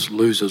hopeless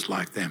losers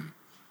like them.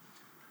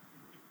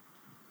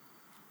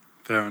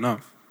 Fair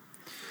enough.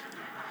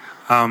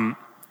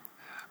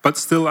 But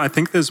still, I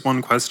think there's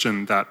one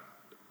question that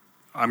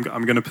I'm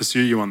going to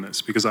pursue you on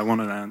this because I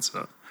want an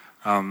answer.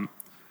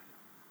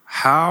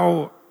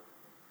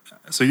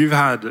 So you've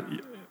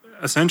had,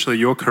 essentially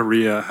your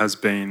career has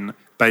been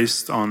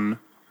based on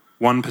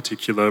one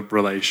particular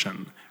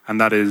relation, and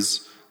that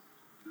is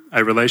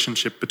a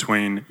relationship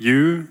between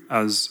you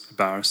as a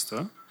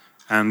barrister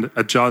and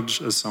a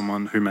judge as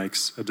someone who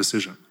makes a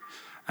decision.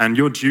 And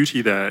your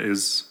duty there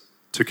is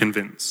to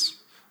convince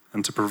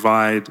and to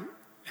provide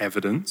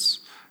evidence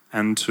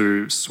and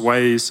to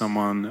sway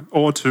someone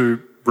or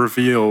to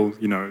reveal,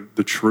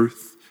 the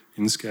truth,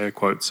 in scare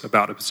quotes,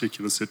 about a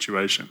particular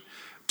situation.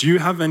 Do you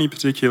have any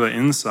particular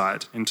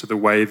insight into the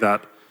way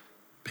that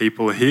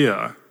people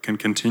here can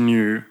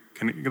continue,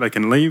 they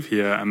can leave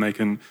here and they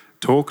can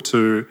talk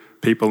to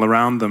people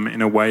around them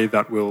in a way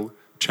that will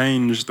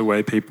change the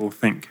way people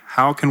think?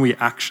 How can we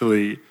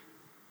actually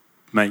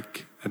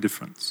make a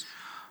difference?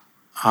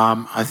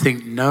 I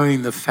think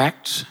knowing the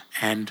facts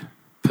and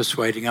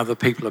persuading other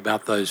people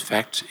about those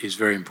facts is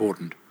very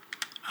important.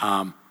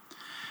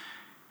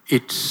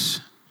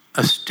 It's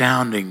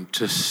astounding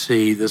to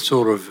see the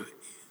sort of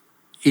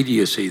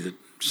idiocy that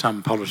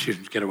some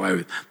politicians get away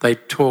with. They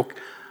talk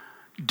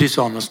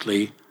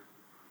dishonestly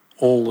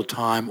all the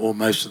time or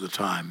most of the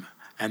time,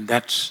 and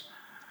that's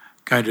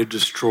going to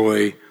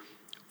destroy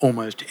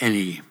almost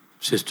any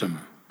system.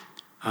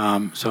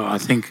 So I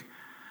think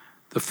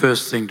the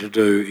first thing to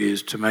do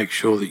is to make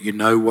sure that you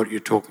know what you're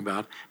talking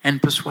about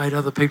and persuade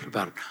other people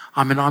about it.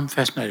 I'm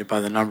fascinated by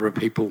the number of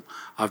people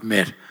I've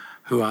met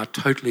who are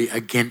totally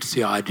against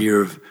the idea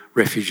of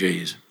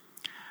refugees.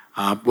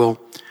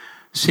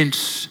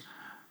 Since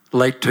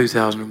late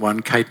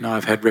 2001, Kate and I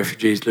have had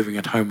refugees living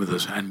at home with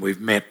us, and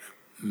we've met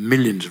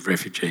millions of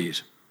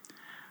refugees.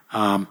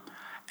 And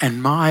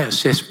my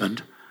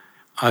assessment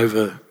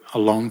over a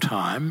long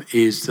time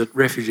is that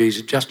refugees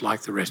are just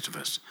like the rest of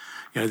us.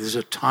 There's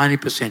a tiny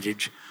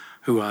percentage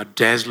who are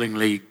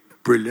dazzlingly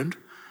brilliant.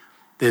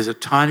 There's a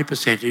tiny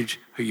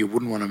percentage who you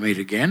wouldn't want to meet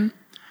again.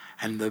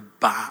 And the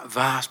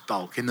vast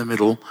bulk in the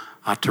middle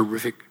are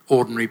terrific,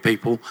 ordinary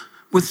people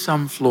with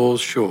some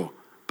flaws, sure,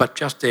 but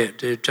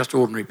they're just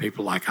ordinary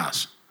people like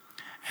us.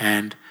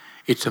 And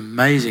it's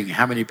amazing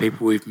how many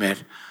people we've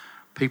met,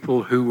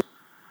 people who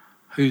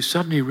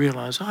suddenly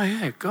realise, oh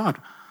yeah,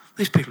 God,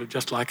 these people are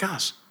just like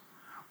us.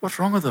 What's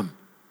wrong with them?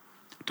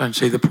 Don't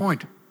see the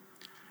point.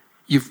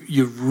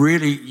 You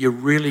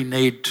really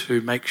need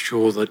to make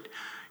sure that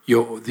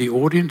the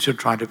audience you're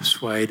trying to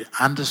persuade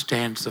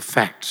understands the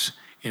facts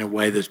in a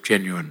way that's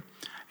genuine.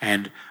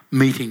 And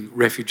meeting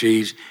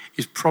refugees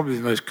is probably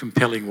the most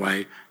compelling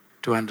way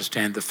to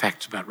understand the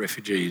facts about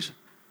refugees.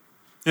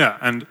 Yeah,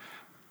 and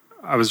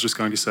I was just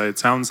going to say, it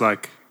sounds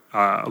like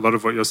a lot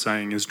of what you're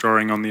saying is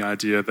drawing on the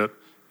idea that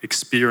the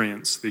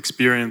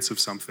experience of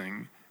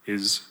something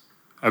is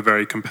a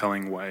very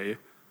compelling way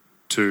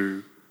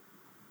to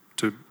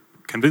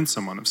convince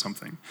someone of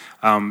something.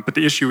 But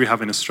the issue we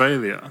have in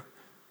Australia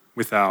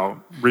with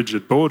our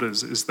rigid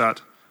borders is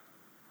that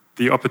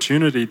the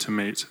opportunity to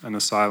meet an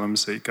asylum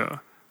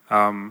seeker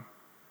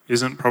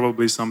isn't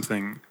probably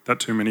something that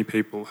too many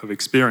people have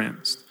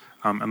experienced,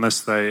 unless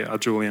they are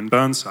Julian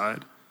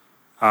Burnside.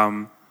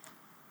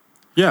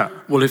 Yeah.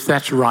 Well, if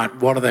that's right,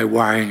 what are they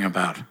worrying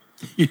about?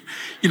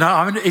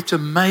 It's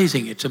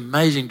amazing. It's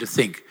amazing to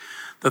think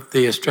that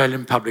the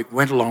Australian public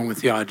went along with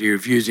the idea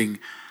of using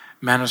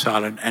Manus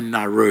Island and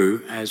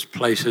Nauru as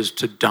places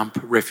to dump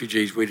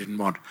refugees we didn't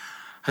want.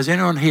 Has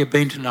anyone here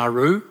been to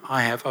Nauru?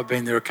 I have. I've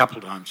been there a couple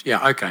of times.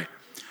 Yeah, okay.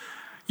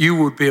 You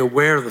would be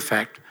aware of the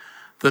fact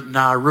that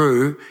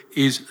Nauru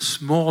is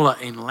smaller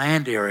in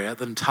land area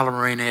than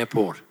Tullamarine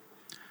Airport.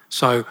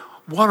 So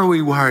what are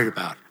we worried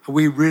about? Do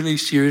we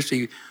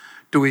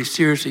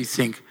seriously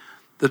think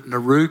that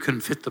Nauru can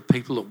fit the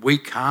people that we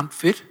can't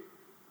fit?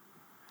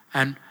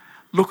 And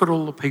look at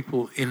all the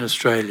people in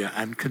Australia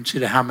and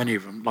consider how many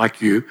of them,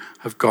 like you,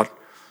 have got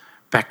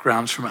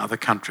backgrounds from other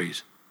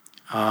countries.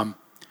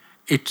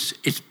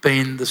 It's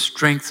been the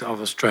strength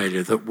of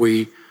Australia that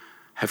we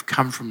have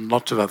come from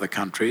lots of other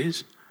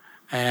countries,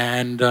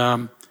 and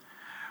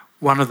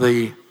one of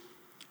the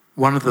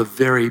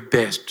very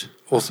best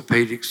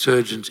orthopaedic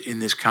surgeons in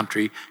this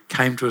country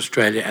came to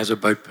Australia as a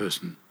boat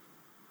person.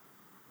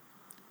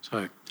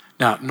 So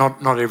now,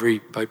 not every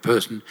boat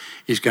person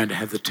is going to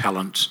have the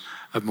talents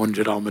of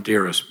Munjid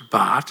Al-Muderis,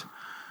 but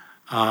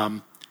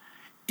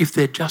if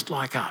they're just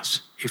like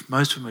us, if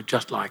most of them are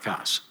just like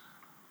us,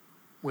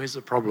 where's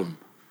the problem?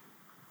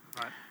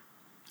 Right.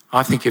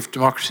 I think if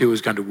democracy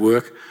was going to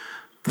work,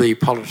 the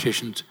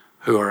politicians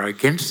who are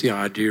against the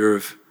idea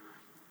of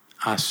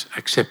us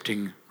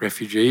accepting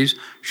refugees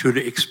should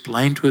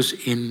explain to us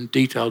in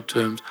detailed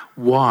terms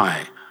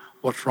why,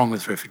 what's wrong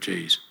with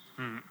refugees.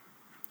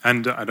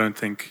 And I don't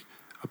think,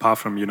 apart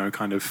from,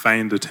 kind of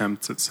feigned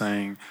attempts at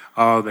saying,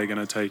 oh, they're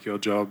going to take your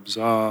jobs,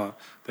 oh,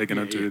 they're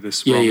going to do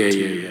this wrong to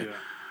you.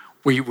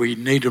 We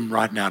need them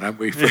right now, don't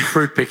we, for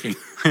fruit picking?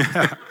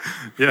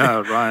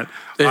 Yeah, right.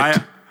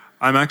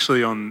 I'm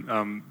actually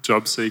on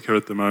Job Seeker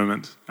at the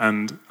moment,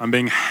 and I'm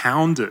being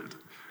hounded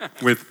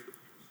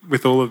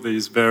with all of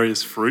these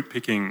various fruit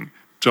picking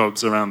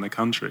jobs around the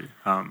country.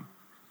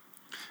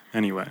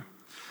 Anyway.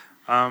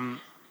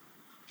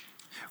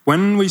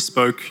 When we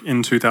spoke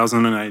in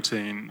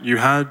 2018,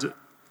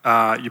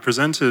 you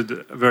presented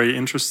a very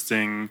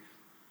interesting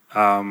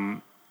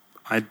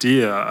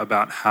idea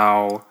about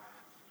how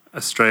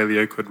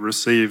Australia could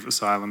receive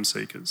asylum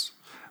seekers.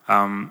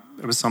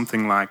 It was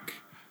something like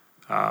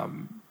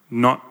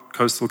not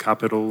coastal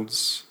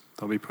capitals,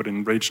 they'll be put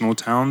in regional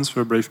towns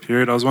for a brief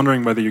period. I was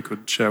wondering whether you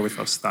could share with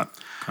us that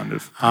kind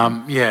of...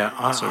 can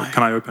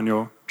I open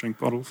your drink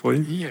bottle for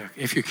you? Yeah,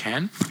 if you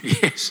can.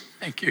 Yes,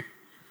 thank you.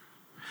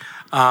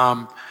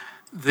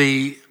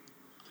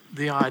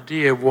 The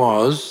idea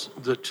was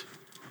that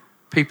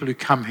people who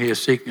come here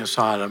seeking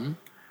asylum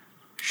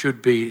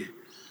should be...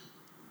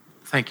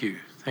 Thank you,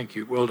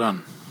 well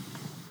done.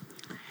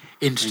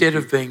 Instead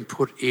of being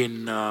put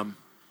in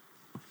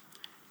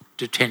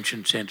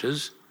detention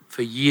centres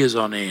for years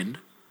on end,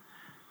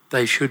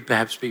 they should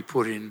perhaps be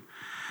put in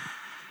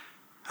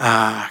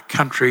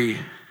country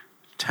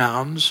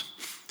towns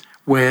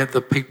where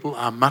the people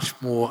are much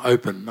more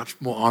open, much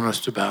more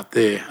honest about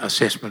their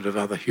assessment of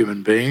other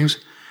human beings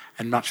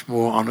and much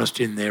more honest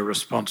in their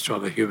response to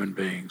other human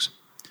beings.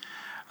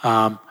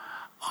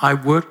 I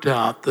worked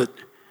out that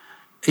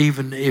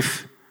even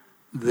if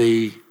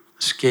the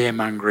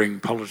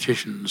scaremongering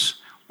politicians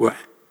were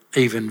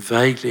even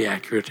vaguely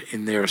accurate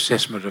in their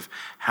assessment of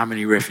how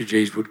many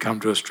refugees would come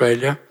to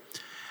Australia,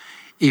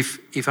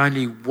 if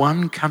only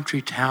one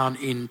country town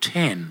in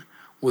 10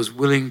 was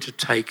willing to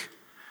take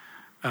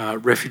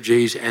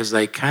refugees as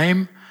they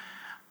came,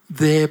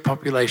 their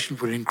population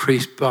would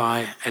increase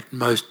by, at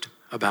most,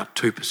 about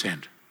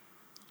 2%.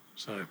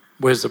 So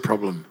where's the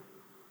problem?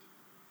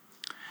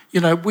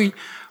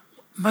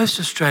 Most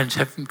Australians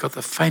haven't got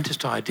the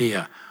faintest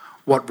idea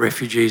what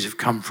refugees have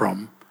come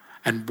from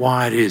and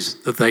why it is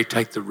that they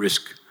take the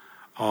risk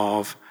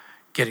of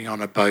getting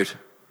on a boat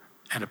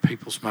and a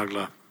people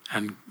smuggler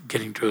and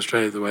getting to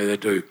Australia the way they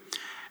do.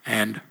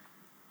 And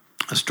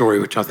a story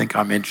which I think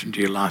I mentioned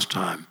to you last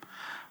time.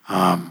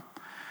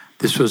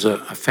 This was a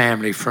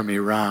family from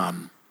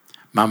Iran,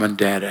 mum and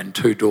dad and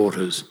 2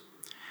 daughters.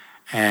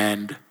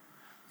 And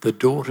the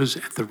daughters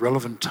at the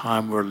relevant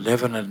time were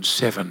 11 and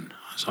 7,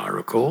 as I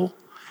recall.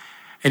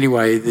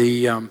 Anyway,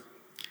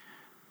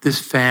 this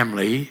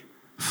family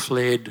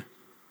fled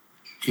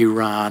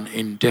Iran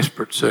in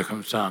desperate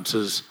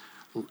circumstances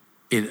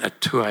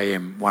at 2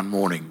 a.m. one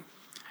morning.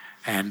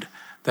 And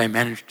they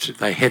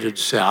headed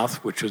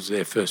south, which was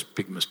their first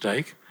big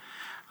mistake.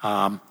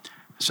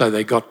 So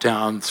they got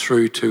down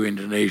through to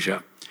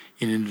Indonesia.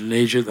 In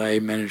Indonesia, they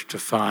managed to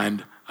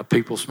find a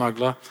people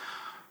smuggler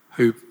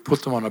who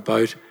put them on a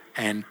boat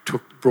and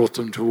brought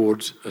them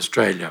towards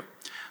Australia.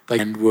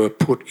 They were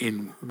put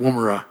in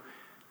Woomera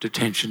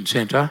Detention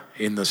Centre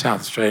in the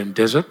South Australian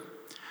desert.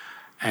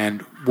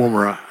 And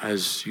Woomera,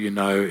 as you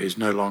know, is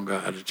no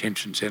longer a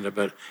detention centre,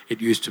 but it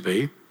used to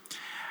be.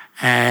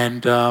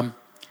 And the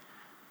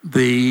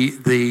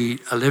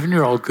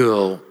 11-year-old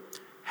girl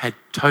had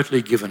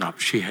totally given up.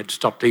 She had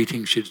stopped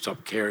eating, she'd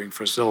stopped caring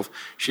for herself,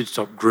 she'd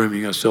stopped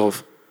grooming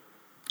herself.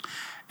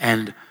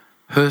 And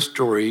her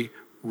story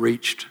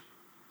reached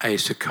a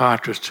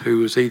psychiatrist who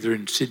was either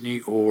in Sydney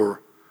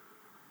or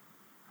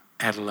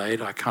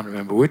Adelaide, I can't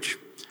remember which.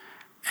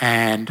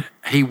 And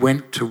he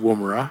went to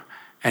Woomera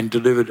and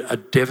delivered a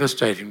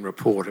devastating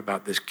report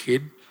about this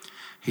kid.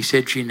 He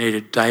said she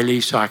needed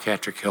daily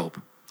psychiatric help.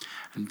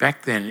 And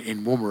back then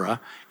in Woomera,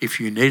 if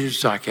you needed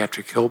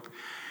psychiatric help,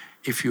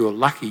 if you were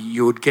lucky,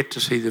 you would get to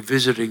see the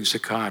visiting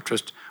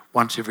psychiatrist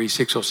once every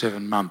 6 or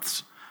 7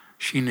 months.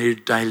 She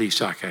needed daily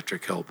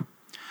psychiatric help.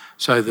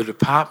 So the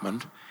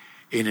department,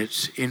 in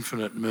its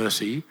infinite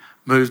mercy,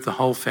 moved the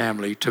whole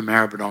family to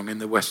Maribyrnong in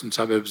the western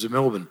suburbs of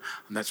Melbourne,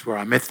 and that's where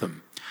I met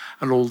them.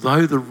 And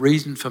although the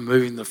reason for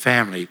moving the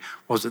family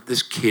was that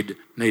this kid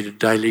needed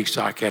daily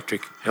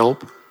psychiatric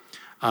help,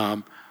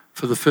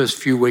 for the first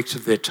few weeks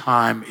of their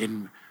time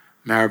in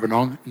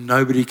Maribyrnong,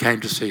 nobody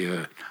came to see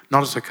her.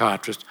 Not a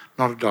psychiatrist,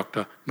 not a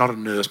doctor, not a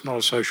nurse, not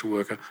a social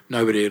worker,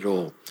 nobody at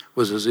all. It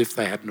was as if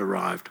they hadn't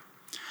arrived.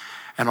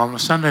 And on a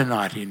Sunday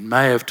night in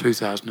May of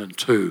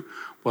 2002,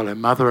 while her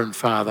mother and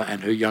father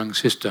and her young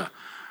sister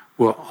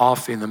were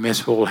off in the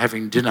mess hall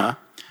having dinner,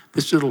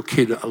 this little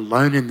kid,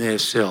 alone in their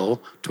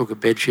cell, took a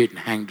bedsheet and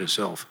hanged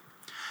herself.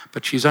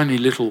 But she's only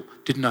little,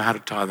 didn't know how to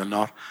tie the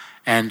knot,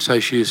 and so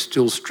she was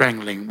still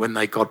strangling when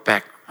they got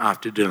back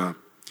after dinner.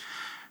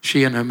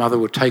 She and her mother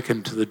were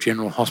taken to the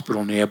general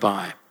hospital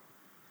nearby.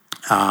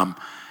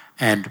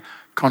 And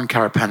Con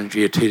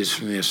Karapanagiotidis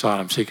from the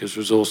Asylum Seekers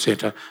Resource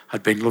Centre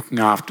had been looking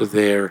after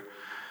their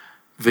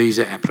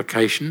visa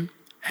application,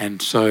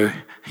 and so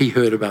he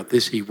heard about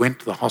this. He went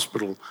to the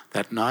hospital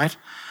that night.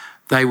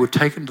 They were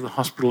taken to the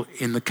hospital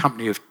in the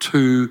company of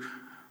 2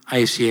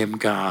 ACM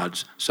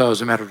guards. So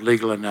as a matter of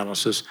legal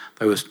analysis,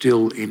 they were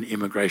still in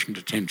immigration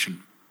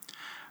detention.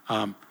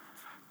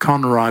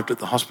 Con arrived at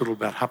the hospital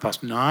about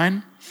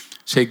 9:30,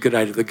 said good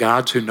day to the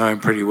guards who know him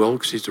pretty well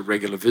because he's a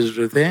regular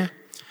visitor there.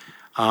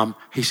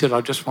 He said,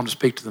 I just want to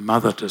speak to the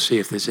mother to see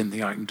if there's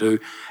anything I can do.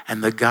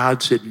 And the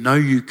guard said, no,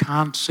 you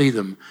can't see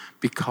them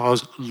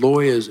because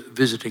lawyers'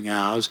 visiting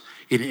hours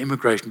in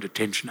immigration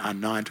detention are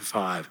 9 to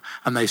 5.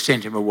 And they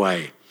sent him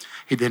away.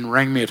 He then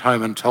rang me at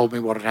home and told me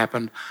what had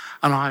happened.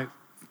 And I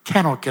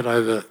cannot get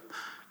over,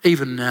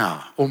 even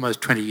now,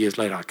 almost 20 years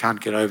later, I can't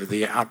get over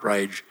the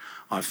outrage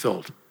I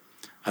felt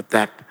at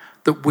that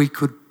we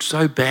could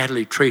so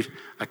badly treat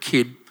a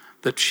kid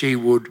that she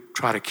would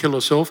try to kill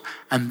herself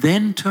and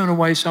then turn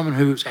away someone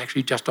who was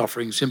actually just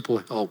offering simple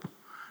help.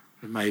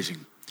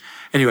 Amazing.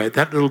 Anyway,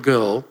 that little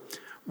girl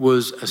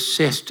was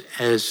assessed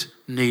as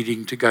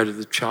needing to go to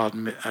the child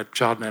and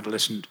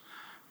adolescent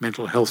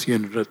mental health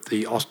unit at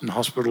the Austin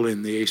Hospital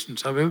in the eastern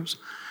suburbs.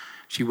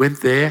 She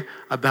went there.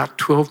 About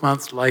 12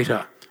 months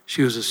later,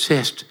 she was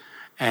assessed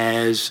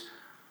as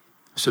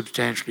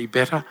substantially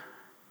better,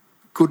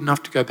 good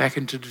enough to go back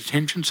into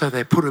detention, so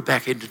they put her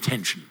back in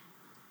detention.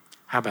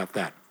 How about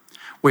that?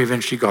 We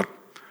eventually got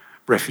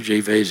refugee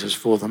visas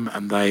for them,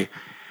 and they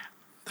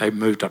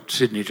moved up to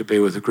Sydney to be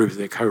with a group of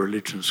their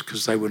co-religions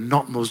because they were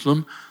not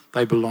Muslim.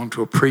 They belonged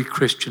to a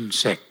pre-Christian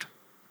sect.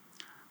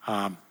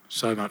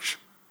 So much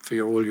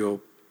for all your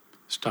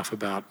stuff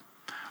about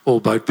all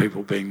boat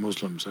people being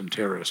Muslims and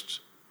terrorists.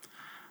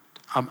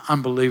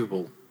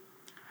 Unbelievable.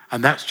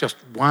 And that's just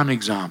one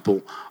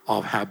example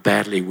of how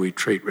badly we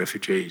treat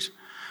refugees.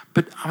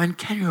 But, I mean,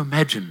 can you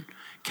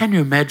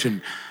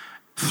imagine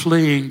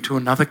fleeing to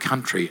another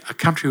country, a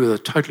country with a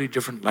totally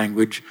different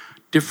language,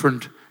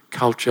 different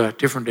culture,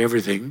 different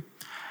everything,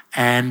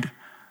 and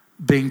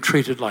being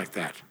treated like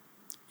that?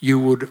 You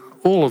would,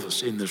 all of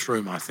us in this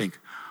room, I think,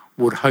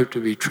 would hope to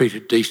be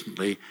treated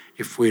decently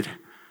if we're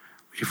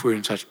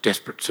in such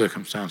desperate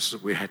circumstances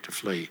that we had to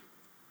flee.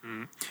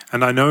 Mm.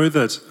 And I know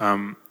that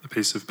a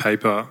piece of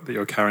paper that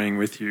you're carrying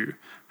with you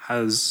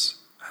has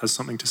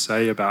something to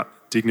say about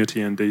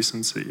dignity and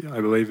decency. I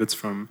believe it's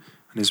from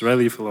an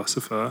Israeli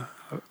philosopher,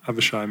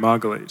 Avishai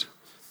Margalit.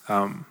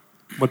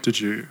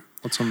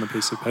 What's on the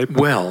piece of paper?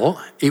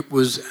 Well, it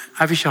was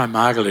Avishai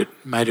Margalit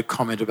made a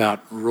comment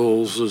about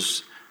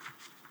Rawls.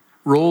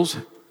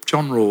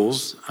 John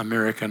Rawls,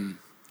 American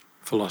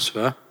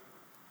philosopher,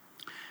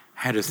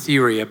 had a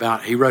theory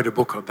about, he wrote a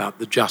book about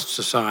the just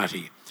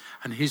society.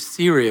 And his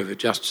theory of a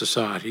just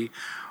society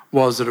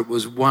was that it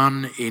was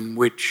one in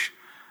which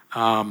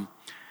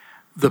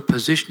the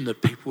position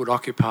that people would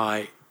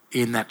occupy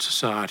in that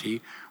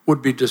society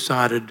would be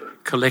decided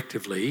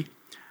collectively,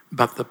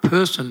 but the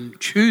person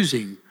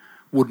choosing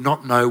would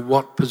not know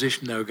what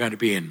position they were going to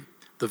be in,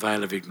 the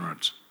veil of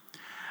ignorance.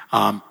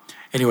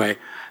 Anyway,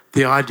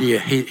 the idea,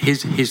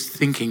 his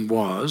thinking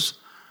was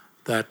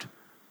that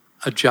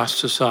a just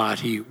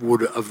society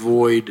would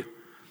avoid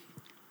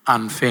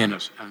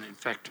unfairness. And in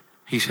fact,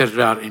 he set it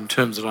out in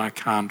terms that I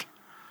can't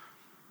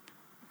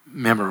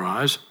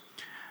memorise.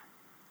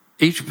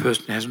 Each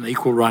person has an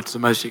equal right to the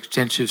most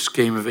extensive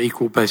scheme of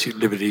equal basic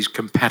liberties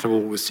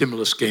compatible with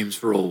similar schemes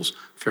for all.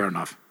 Fair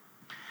enough.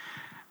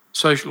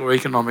 Social or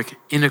economic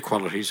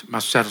inequalities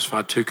must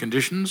satisfy 2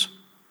 conditions.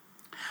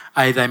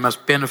 A, they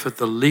must benefit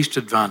the least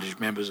advantaged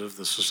members of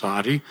the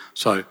society.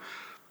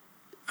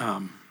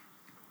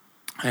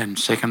 And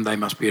second, they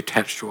must be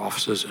attached to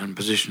offices and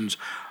positions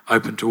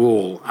open to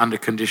all under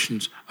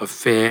conditions of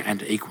fair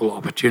and equal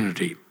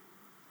opportunity.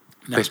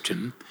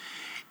 Question.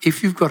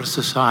 If you've got a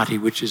society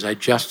which is a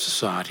just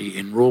society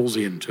in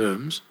Rawlsian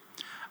terms,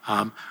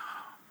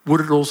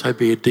 would it also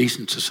be a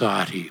decent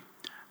society?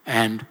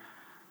 And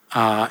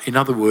in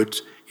other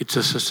words, it's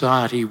a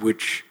society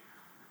which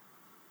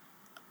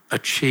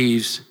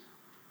achieves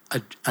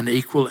an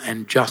equal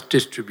and just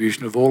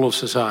distribution of all of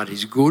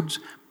society's goods,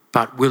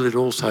 but will it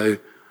also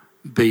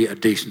be a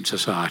decent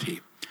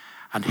society?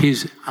 And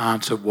his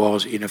answer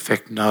was, in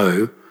effect,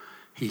 no.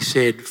 He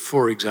said,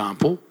 for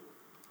example,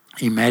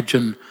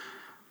 imagine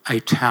a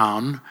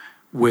town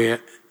where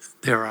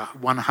there are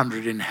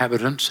 100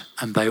 inhabitants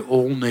and they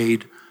all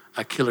need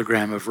a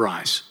kilogram of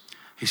rice.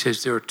 He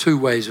says there are two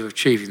ways of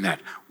achieving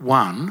that.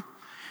 One,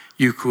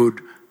 you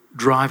could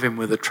drive in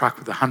with a truck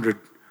with 100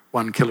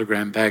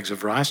 1-kilogram bags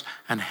of rice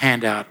and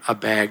hand out a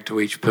bag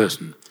to each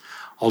person.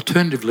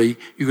 Alternatively,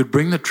 you could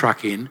bring the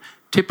truck in,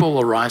 tip all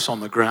the rice on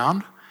the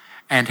ground,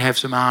 and have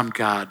some armed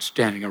guards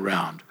standing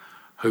around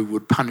who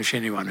would punish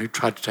anyone who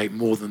tried to take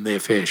more than their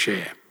fair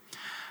share.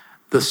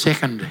 The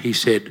second, he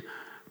said,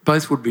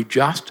 both would be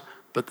just,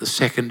 but the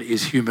second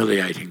is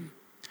humiliating.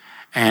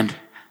 And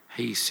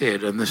he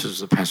said, and this is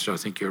the passage I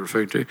think you're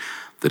referring to,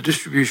 the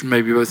distribution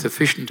may be both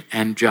efficient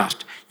and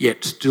just,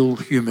 yet still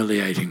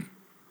humiliating.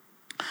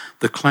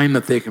 The claim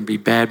that there can be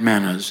bad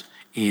manners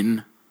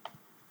in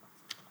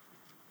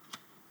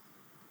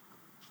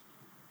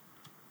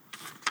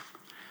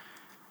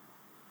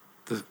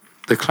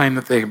the claim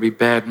that there can be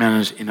bad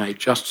manners in a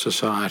just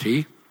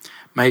society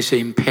may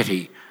seem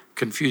petty,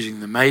 confusing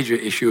the major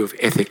issue of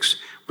ethics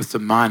with the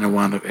minor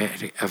one of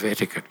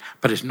etiquette,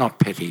 but it's not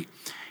petty.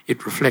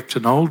 It reflects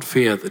an old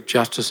fear that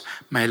justice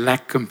may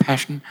lack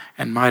compassion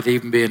and might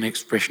even be an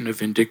expression of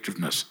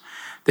vindictiveness.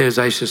 There's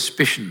a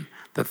suspicion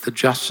that the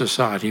just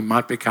society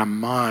might become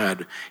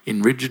mired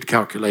in rigid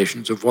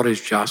calculations of what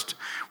is just,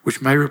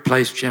 which may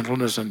replace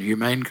gentleness and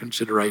humane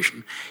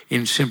consideration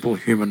in simple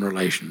human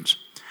relations.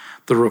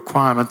 The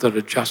requirement that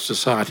a just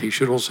society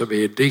should also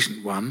be a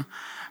decent one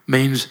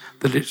means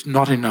that it's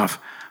not enough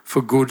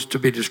for goods to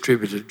be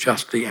distributed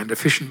justly and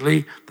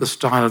efficiently. The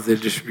style of their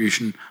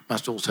distribution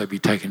must also be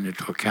taken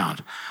into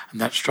account. And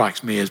that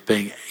strikes me as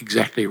being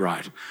exactly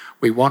right.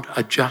 We want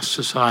a just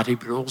society,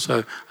 but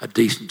also a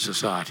decent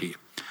society.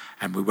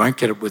 And we won't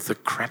get it with the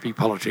crappy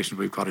politicians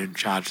we've got in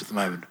charge at the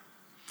moment.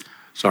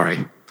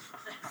 Sorry.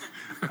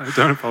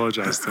 Don't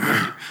apologise to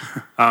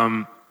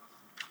me.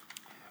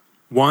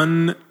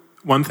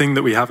 One thing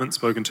that we haven't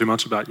spoken too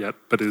much about yet,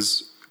 but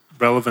is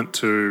relevant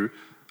to,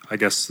 I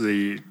guess,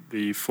 the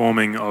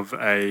forming of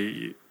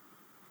a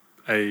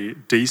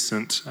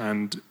decent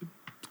and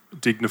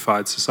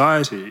dignified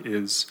society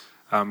is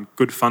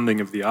good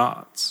funding of the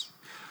arts.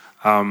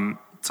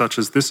 Such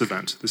as this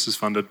event. This is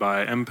funded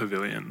by M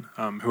Pavilion,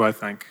 who I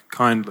thank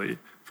kindly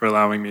for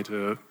allowing me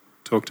to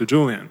talk to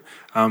Julian.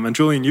 And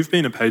Julian, you've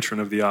been a patron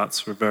of the arts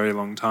for a very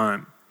long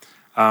time.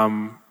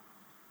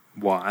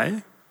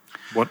 Why?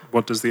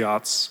 What does the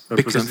arts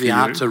represent Because for the you?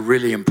 arts are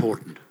really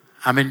important.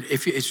 I mean,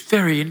 it's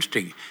very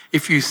interesting.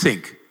 If you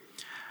think,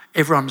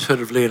 everyone's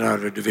heard of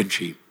Leonardo da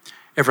Vinci,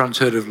 everyone's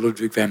heard of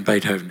Ludwig van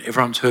Beethoven,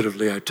 everyone's heard of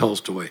Leo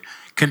Tolstoy.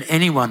 Can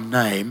anyone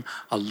name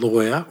a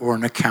lawyer or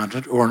an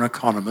accountant or an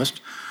economist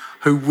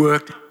who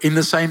worked in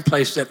the same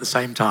place at the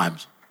same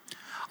times?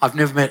 I've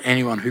never met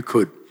anyone who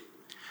could.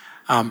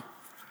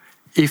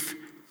 If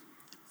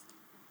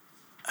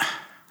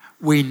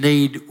we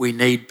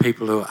need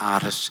people who are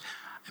artists.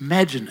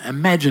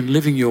 Imagine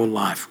living your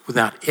life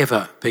without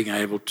ever being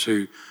able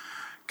to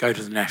go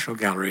to the National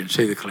Gallery and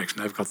see the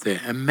collection they've got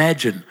there.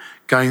 Imagine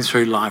going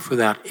through life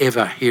without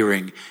ever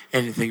hearing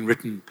anything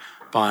written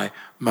by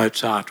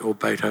Mozart or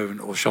Beethoven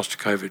or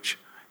Shostakovich.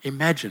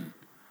 Imagine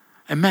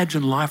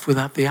life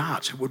without the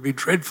arts. It would be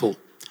dreadful.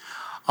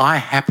 I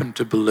happen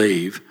to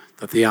believe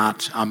that the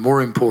arts are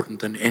more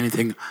important than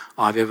anything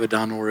I've ever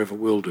done or ever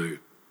will do.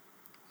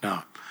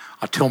 Now,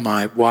 I tell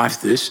my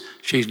wife this.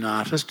 She's an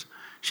artist.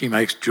 She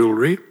makes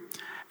jewellery,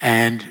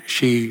 and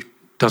she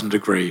doesn't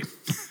agree.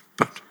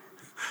 But,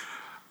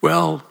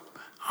 well,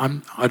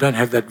 I don't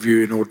have that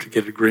view in order to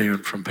get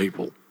agreement from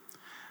people.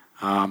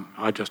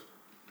 I just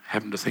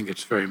happen to think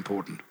it's very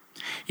important.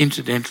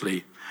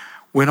 Incidentally,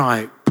 when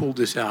I pulled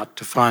this out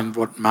to find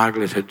what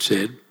Margaret had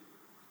said,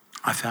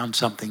 I found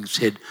something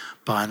said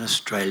by an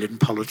Australian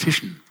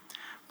politician.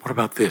 What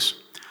about this?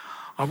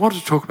 I want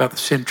to talk about the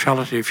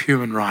centrality of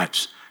human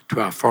rights to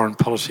our foreign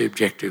policy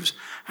objectives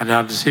and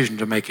our decision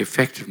to make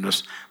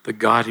effectiveness the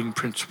guiding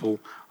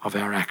principle of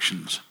our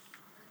actions.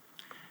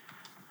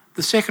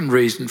 The second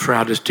reason for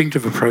our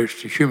distinctive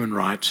approach to human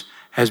rights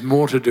has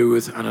more to do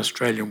with an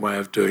Australian way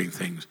of doing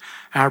things.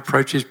 Our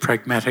approach is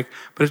pragmatic,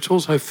 but it's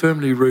also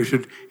firmly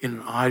rooted in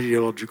an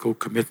ideological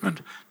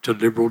commitment to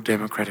liberal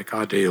democratic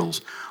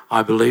ideals.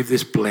 I believe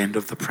this blend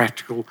of the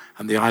practical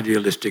and the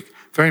idealistic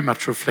very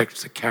much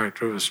reflects the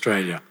character of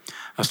Australia.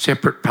 A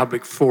separate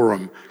public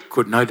forum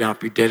could no doubt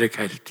be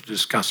dedicated to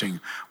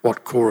discussing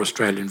what core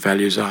Australian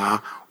values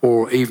are,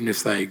 or even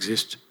if they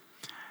exist,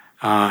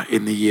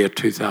 in the year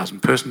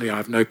 2000. Personally, I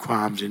have no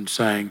qualms in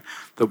saying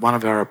that one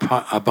of our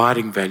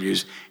abiding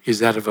values is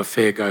that of a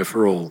fair go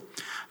for all.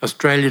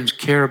 Australians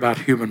care about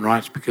human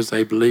rights because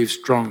they believe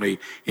strongly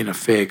in a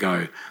fair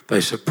go.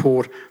 They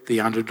support the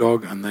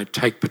underdog and they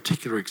take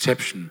particular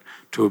exception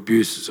to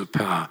abuses of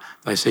power.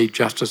 They see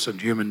justice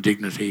and human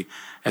dignity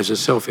as a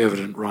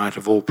self-evident right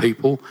of all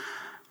people.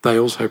 they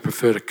also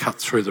prefer to cut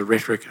through the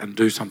rhetoric and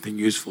do something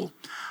useful.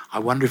 I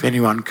wonder if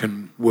anyone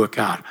can work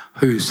out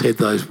who said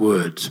those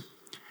words.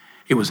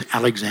 It was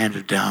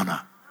Alexander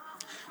Downer.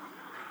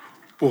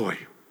 Boy,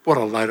 what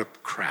a load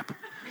of crap.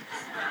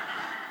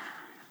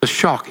 The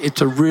shock,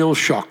 it's a real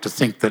shock to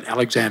think that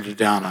Alexander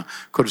Downer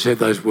could have said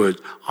those words.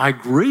 I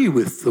agree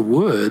with the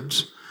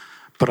words,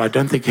 but I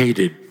don't think he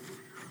did.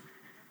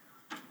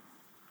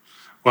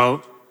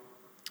 Well,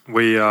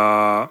 we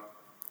are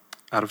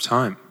out of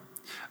time.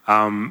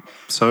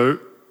 So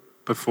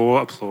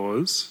before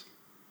applause,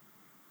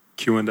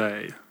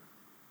 Q&A.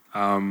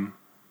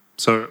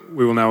 So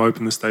we will now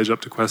open the stage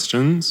up to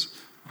questions.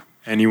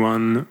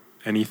 Anyone,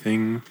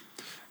 anything,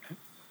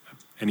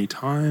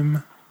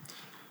 anytime?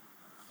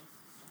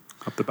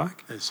 Up the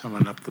back? There's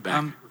someone up the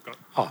back.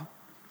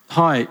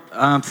 Hi,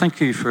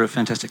 thank you for a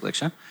fantastic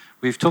lecture.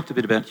 We've talked a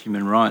bit about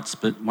human rights,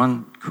 but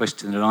one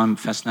question that I'm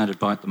fascinated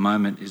by at the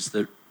moment is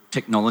that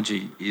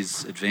technology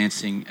is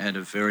advancing at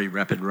a very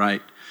rapid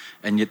rate,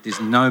 and yet there's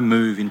no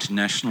move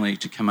internationally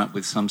to come up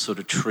with some sort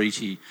of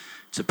treaty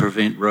to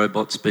prevent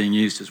robots being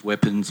used as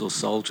weapons or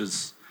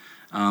soldiers.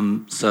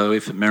 So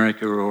if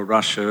America or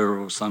Russia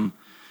or some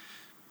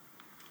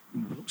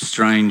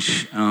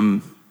strange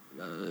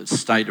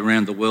state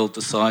around the world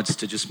decides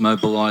to just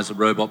mobilise a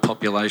robot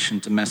population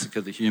to massacre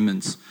the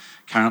humans,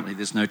 currently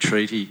there's no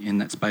treaty in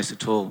that space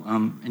at all.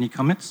 Any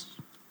comments?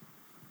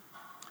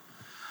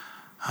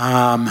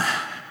 Well,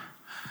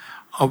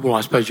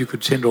 I suppose you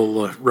could send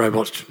all the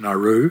robots to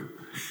Nauru.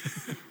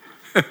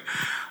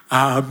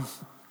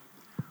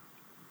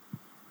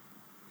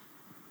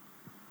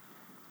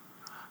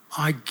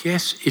 I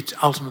guess it's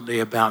ultimately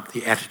about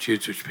the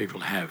attitudes which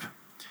people have.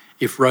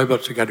 If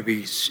robots are going to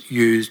be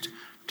used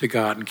to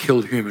go out and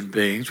kill human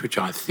beings, which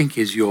I think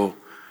is your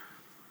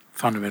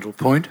fundamental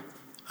point,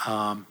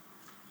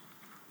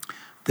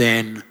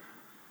 then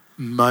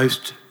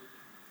most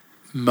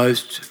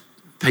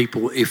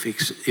people,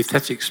 if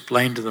that's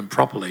explained to them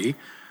properly,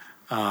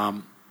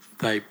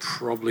 they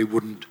probably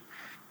wouldn't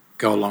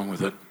go along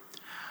with it.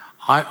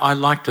 I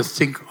like to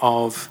think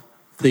of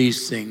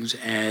these things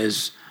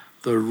as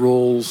the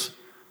Rawls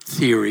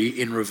theory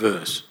in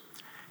reverse.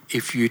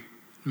 If you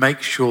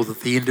make sure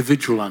that the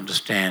individual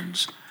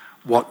understands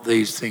what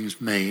these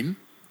things mean,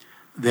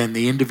 then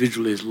the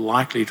individual is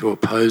likely to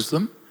oppose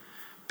them.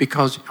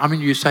 Because,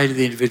 you say to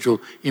the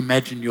individual,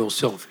 imagine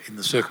yourself in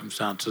the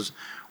circumstances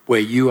where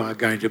you are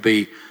going to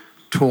be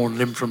torn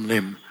limb from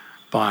limb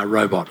by a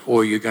robot,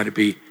 or you're going to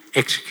be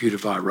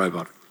executed by a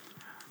robot.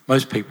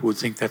 Most people would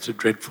think that's a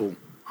dreadful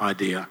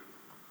idea.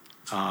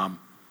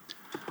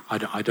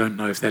 I don't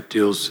know if that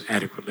deals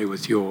adequately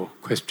with your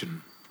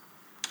question.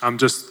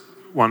 Just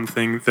one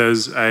thing.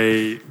 There's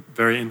a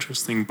very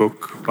interesting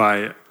book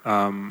by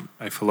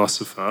a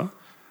philosopher.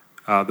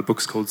 The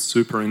book's called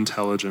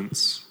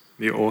Superintelligence.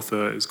 The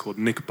author is called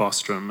Nick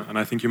Bostrom, and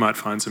I think you might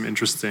find some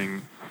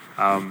interesting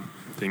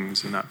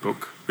things in that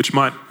book, which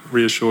might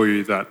reassure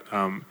you that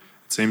it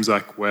seems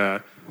like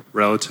we're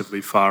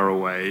relatively far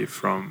away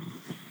from,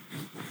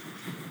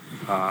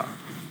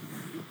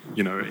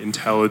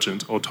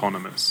 intelligent,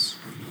 autonomous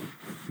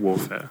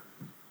warfare.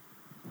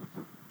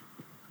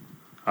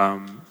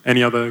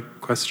 Any other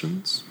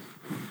questions?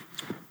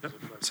 Yep.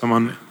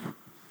 Someone?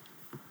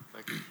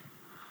 Thank you.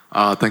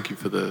 Thank you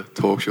for the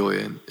talk,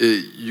 Julian.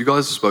 You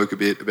guys spoke a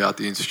bit about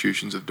the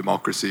institutions of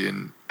democracy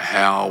and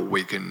how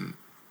we can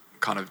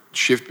kind of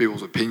shift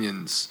people's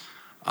opinions.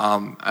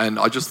 And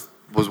I just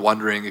was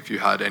wondering if you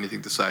had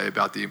anything to say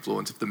about the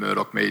influence of the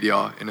Murdoch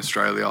media in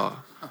Australia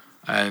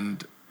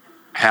and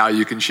how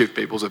you can shift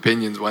people's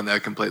opinions when they're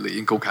completely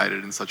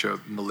inculcated in such a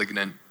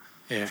malignant...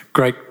 Yeah,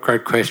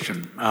 great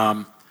question.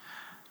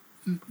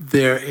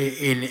 There,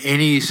 in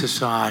any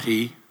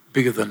society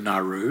bigger than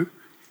Nauru,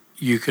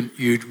 you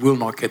will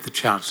not get the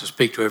chance to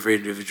speak to every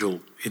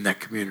individual in that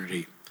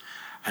community.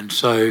 And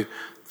so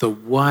the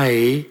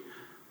way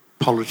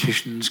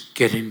politicians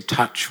get in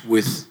touch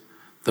with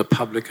the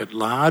public at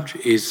large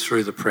is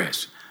through the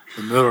press.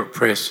 The Murdoch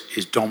press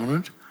is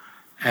dominant,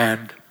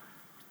 and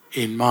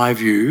in my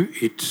view,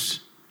 it's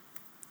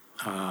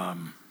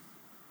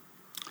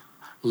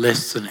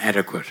less than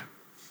adequate.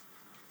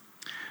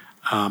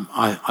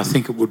 I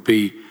think it would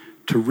be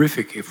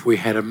terrific if we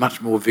had a much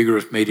more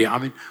vigorous media.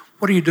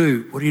 What do you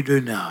do? What do you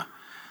do now?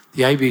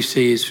 The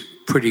ABC is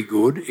pretty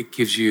good. It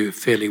gives you a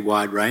fairly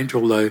wide range,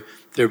 although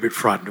they're a bit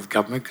frightened of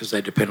government because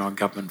they depend on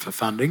government for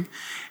funding.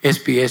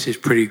 SBS is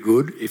pretty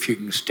good if you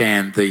can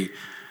stand the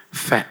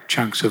fat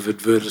chunks of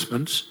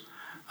advertisements.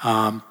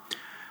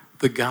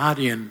 The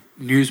Guardian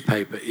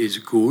newspaper is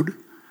good,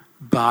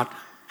 but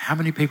how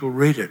many people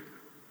read it?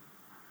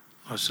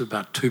 It's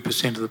about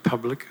 2% of the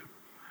public.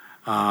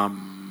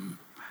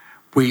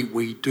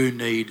 We do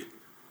need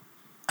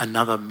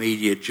another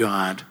media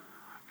giant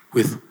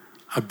with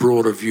a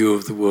broader view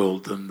of the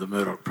world than the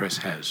Murdoch press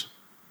has.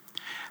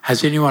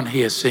 Has anyone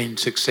here seen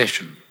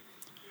Succession?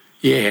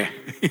 Yeah.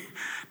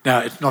 Now,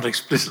 it's not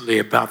explicitly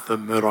about the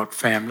Murdoch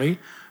family,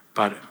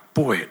 but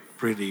boy, it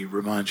really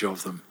reminds you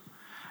of them.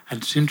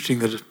 And it's interesting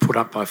that it's put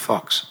up by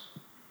Fox.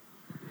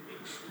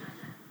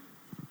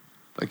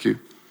 Thank you.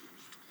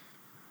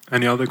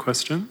 Any other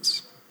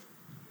questions?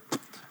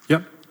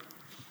 Yep.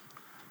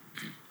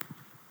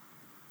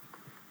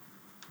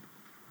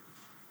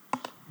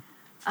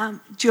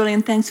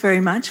 Julian, thanks very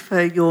much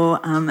for your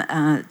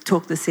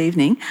talk this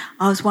evening.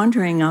 I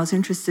was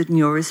interested in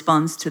your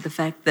response to the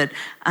fact that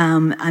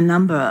a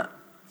number,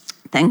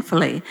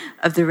 thankfully,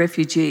 of the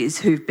refugees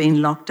who've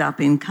been locked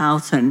up in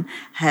Carlton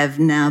have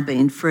now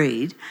been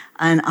freed.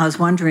 And I was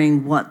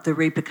wondering what the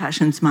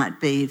repercussions might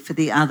be for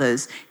the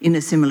others in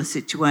a similar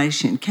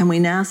situation. Can we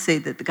now see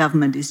that the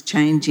government is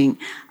changing,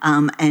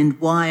 and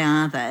why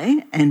are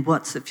they, and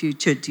what's the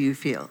future, do you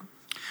feel?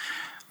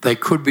 They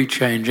could be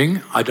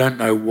changing. I don't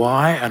know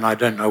why, and I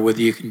don't know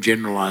whether you can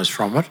generalise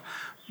from it,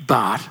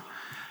 but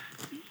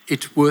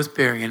it's worth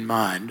bearing in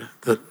mind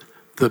that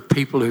the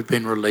people who've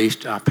been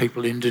released are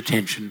people in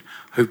detention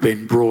who've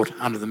been brought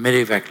under the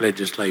Medevac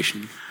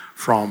legislation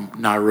from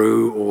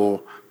Nauru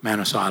or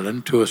Manus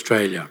Island to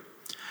Australia.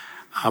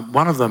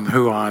 One of them,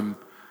 who I'm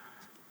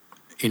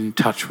in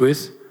touch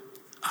with,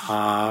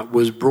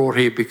 was brought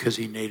here because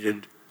he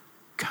needed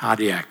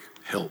cardiac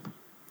help.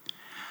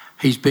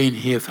 He's been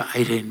here for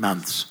 18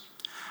 months.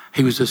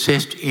 He was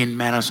assessed in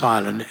Manus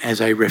Island as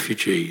a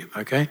refugee,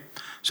 okay?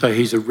 So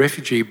he's a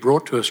refugee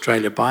brought to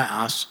Australia by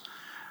us.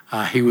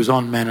 He was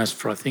on Manus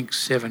for, I think,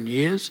 7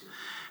 years.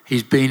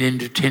 He's been in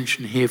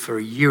detention here for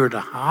a year and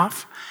a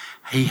half.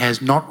 He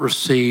has not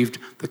received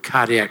the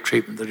cardiac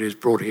treatment that he was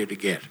brought here to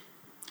get.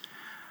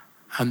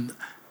 And,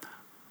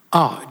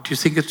 do you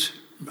think it's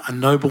a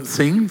noble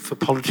thing for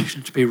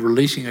politicians to be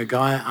releasing a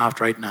guy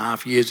after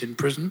 8.5 years in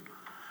prison,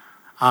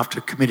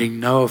 after committing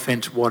no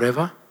offence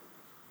whatever?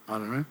 I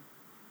don't know.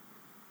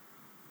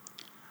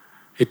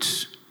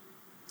 It's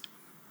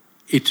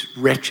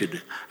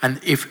wretched.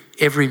 And if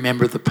every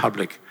member of the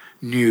public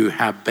knew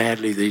how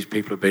badly these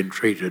people have been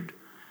treated,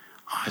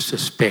 I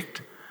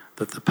suspect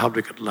that the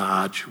public at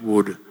large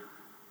would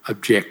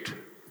object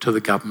to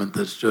the government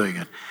that's doing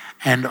it.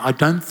 And I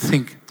don't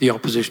think the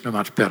opposition are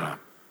much better.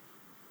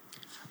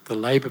 The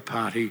Labor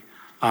Party,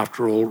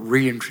 after all,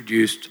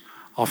 reintroduced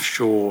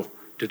offshore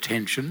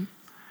detention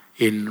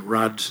in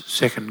Rudd's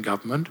second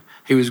government.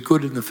 He was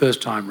good in the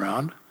first time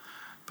round,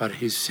 but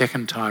his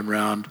second time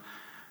round,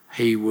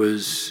 he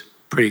was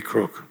pretty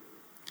crook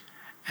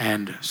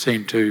and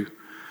seemed to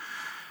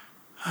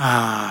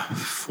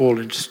fall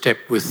into step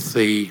with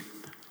the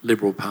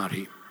Liberal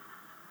Party.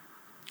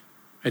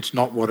 It's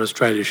not what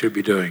Australia should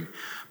be doing.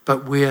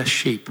 But we're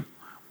sheep.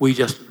 We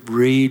just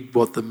read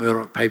what the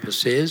Murdoch paper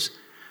says.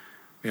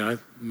 You know,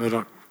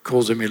 Murdoch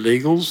calls them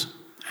illegals,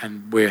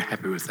 and we're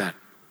happy with that.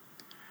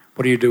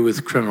 What do you do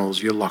with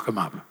criminals? You lock them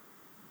up.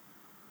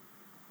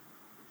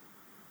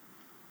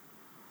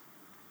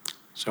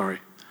 Sorry,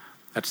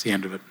 that's the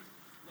end of it.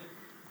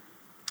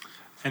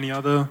 Any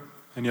other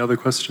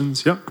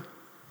questions? Yep.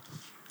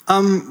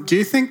 Do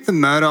you think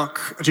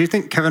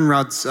Kevin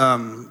Rudd's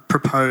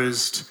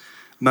proposed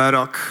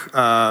Murdoch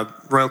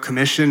Royal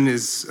Commission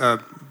is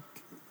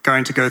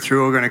going to go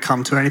through or going to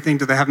come to anything?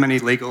 Do they have many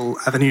legal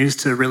avenues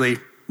to really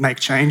make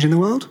change in the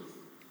world?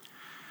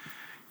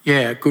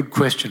 Yeah, good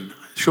question.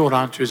 Short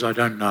answer is I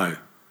don't know.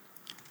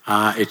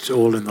 It's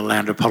all in the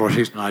land of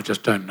politics and I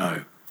just don't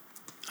know.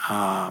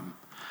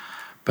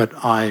 But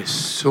I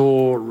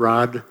saw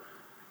Rudd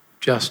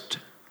just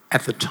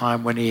at the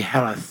time when he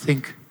had, I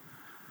think,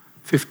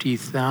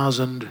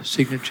 50,000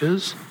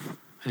 signatures,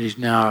 and he's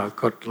now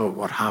got,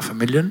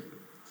 500,000,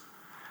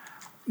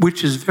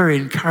 which is very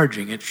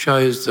encouraging. It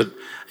shows that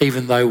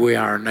even though we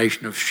are a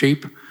nation of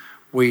sheep,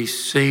 we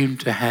seem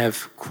to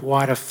have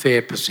quite a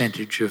fair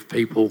percentage of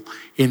people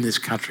in this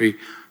country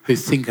who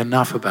think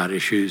enough about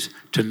issues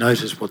to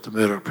notice what the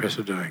Murdoch press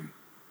are doing.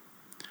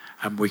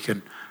 And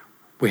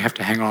we have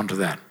to hang on to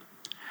that.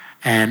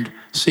 And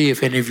see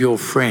if any of your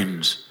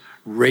friends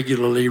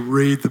regularly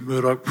read the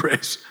Murdoch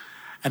press.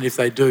 And if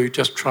they do,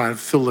 just try and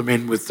fill them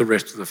in with the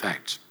rest of the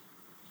facts.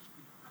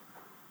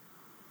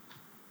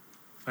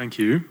 Thank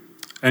you.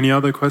 Any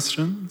other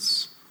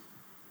questions?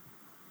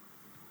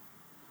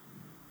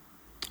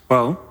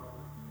 Well,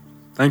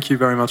 thank you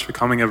very much for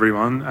coming,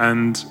 everyone.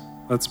 And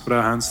let's put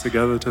our hands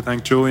together to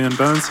thank Julian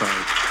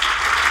Burnside.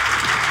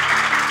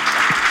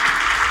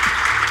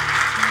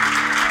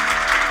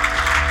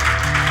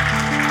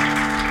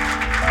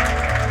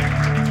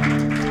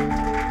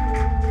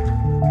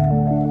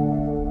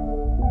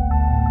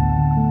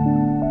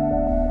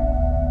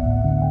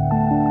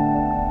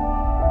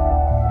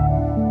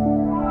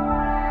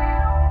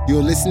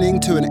 You're listening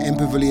to an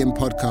MPavilion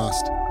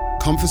podcast,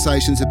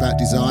 conversations about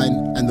design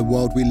and the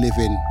world we live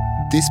in.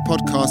 This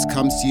podcast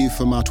comes to you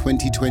from our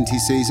 2020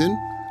 season.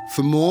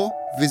 For more,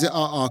 visit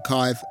our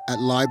archive at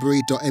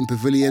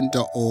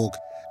library.mpavilion.org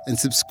and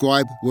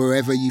subscribe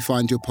wherever you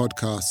find your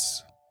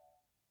podcasts.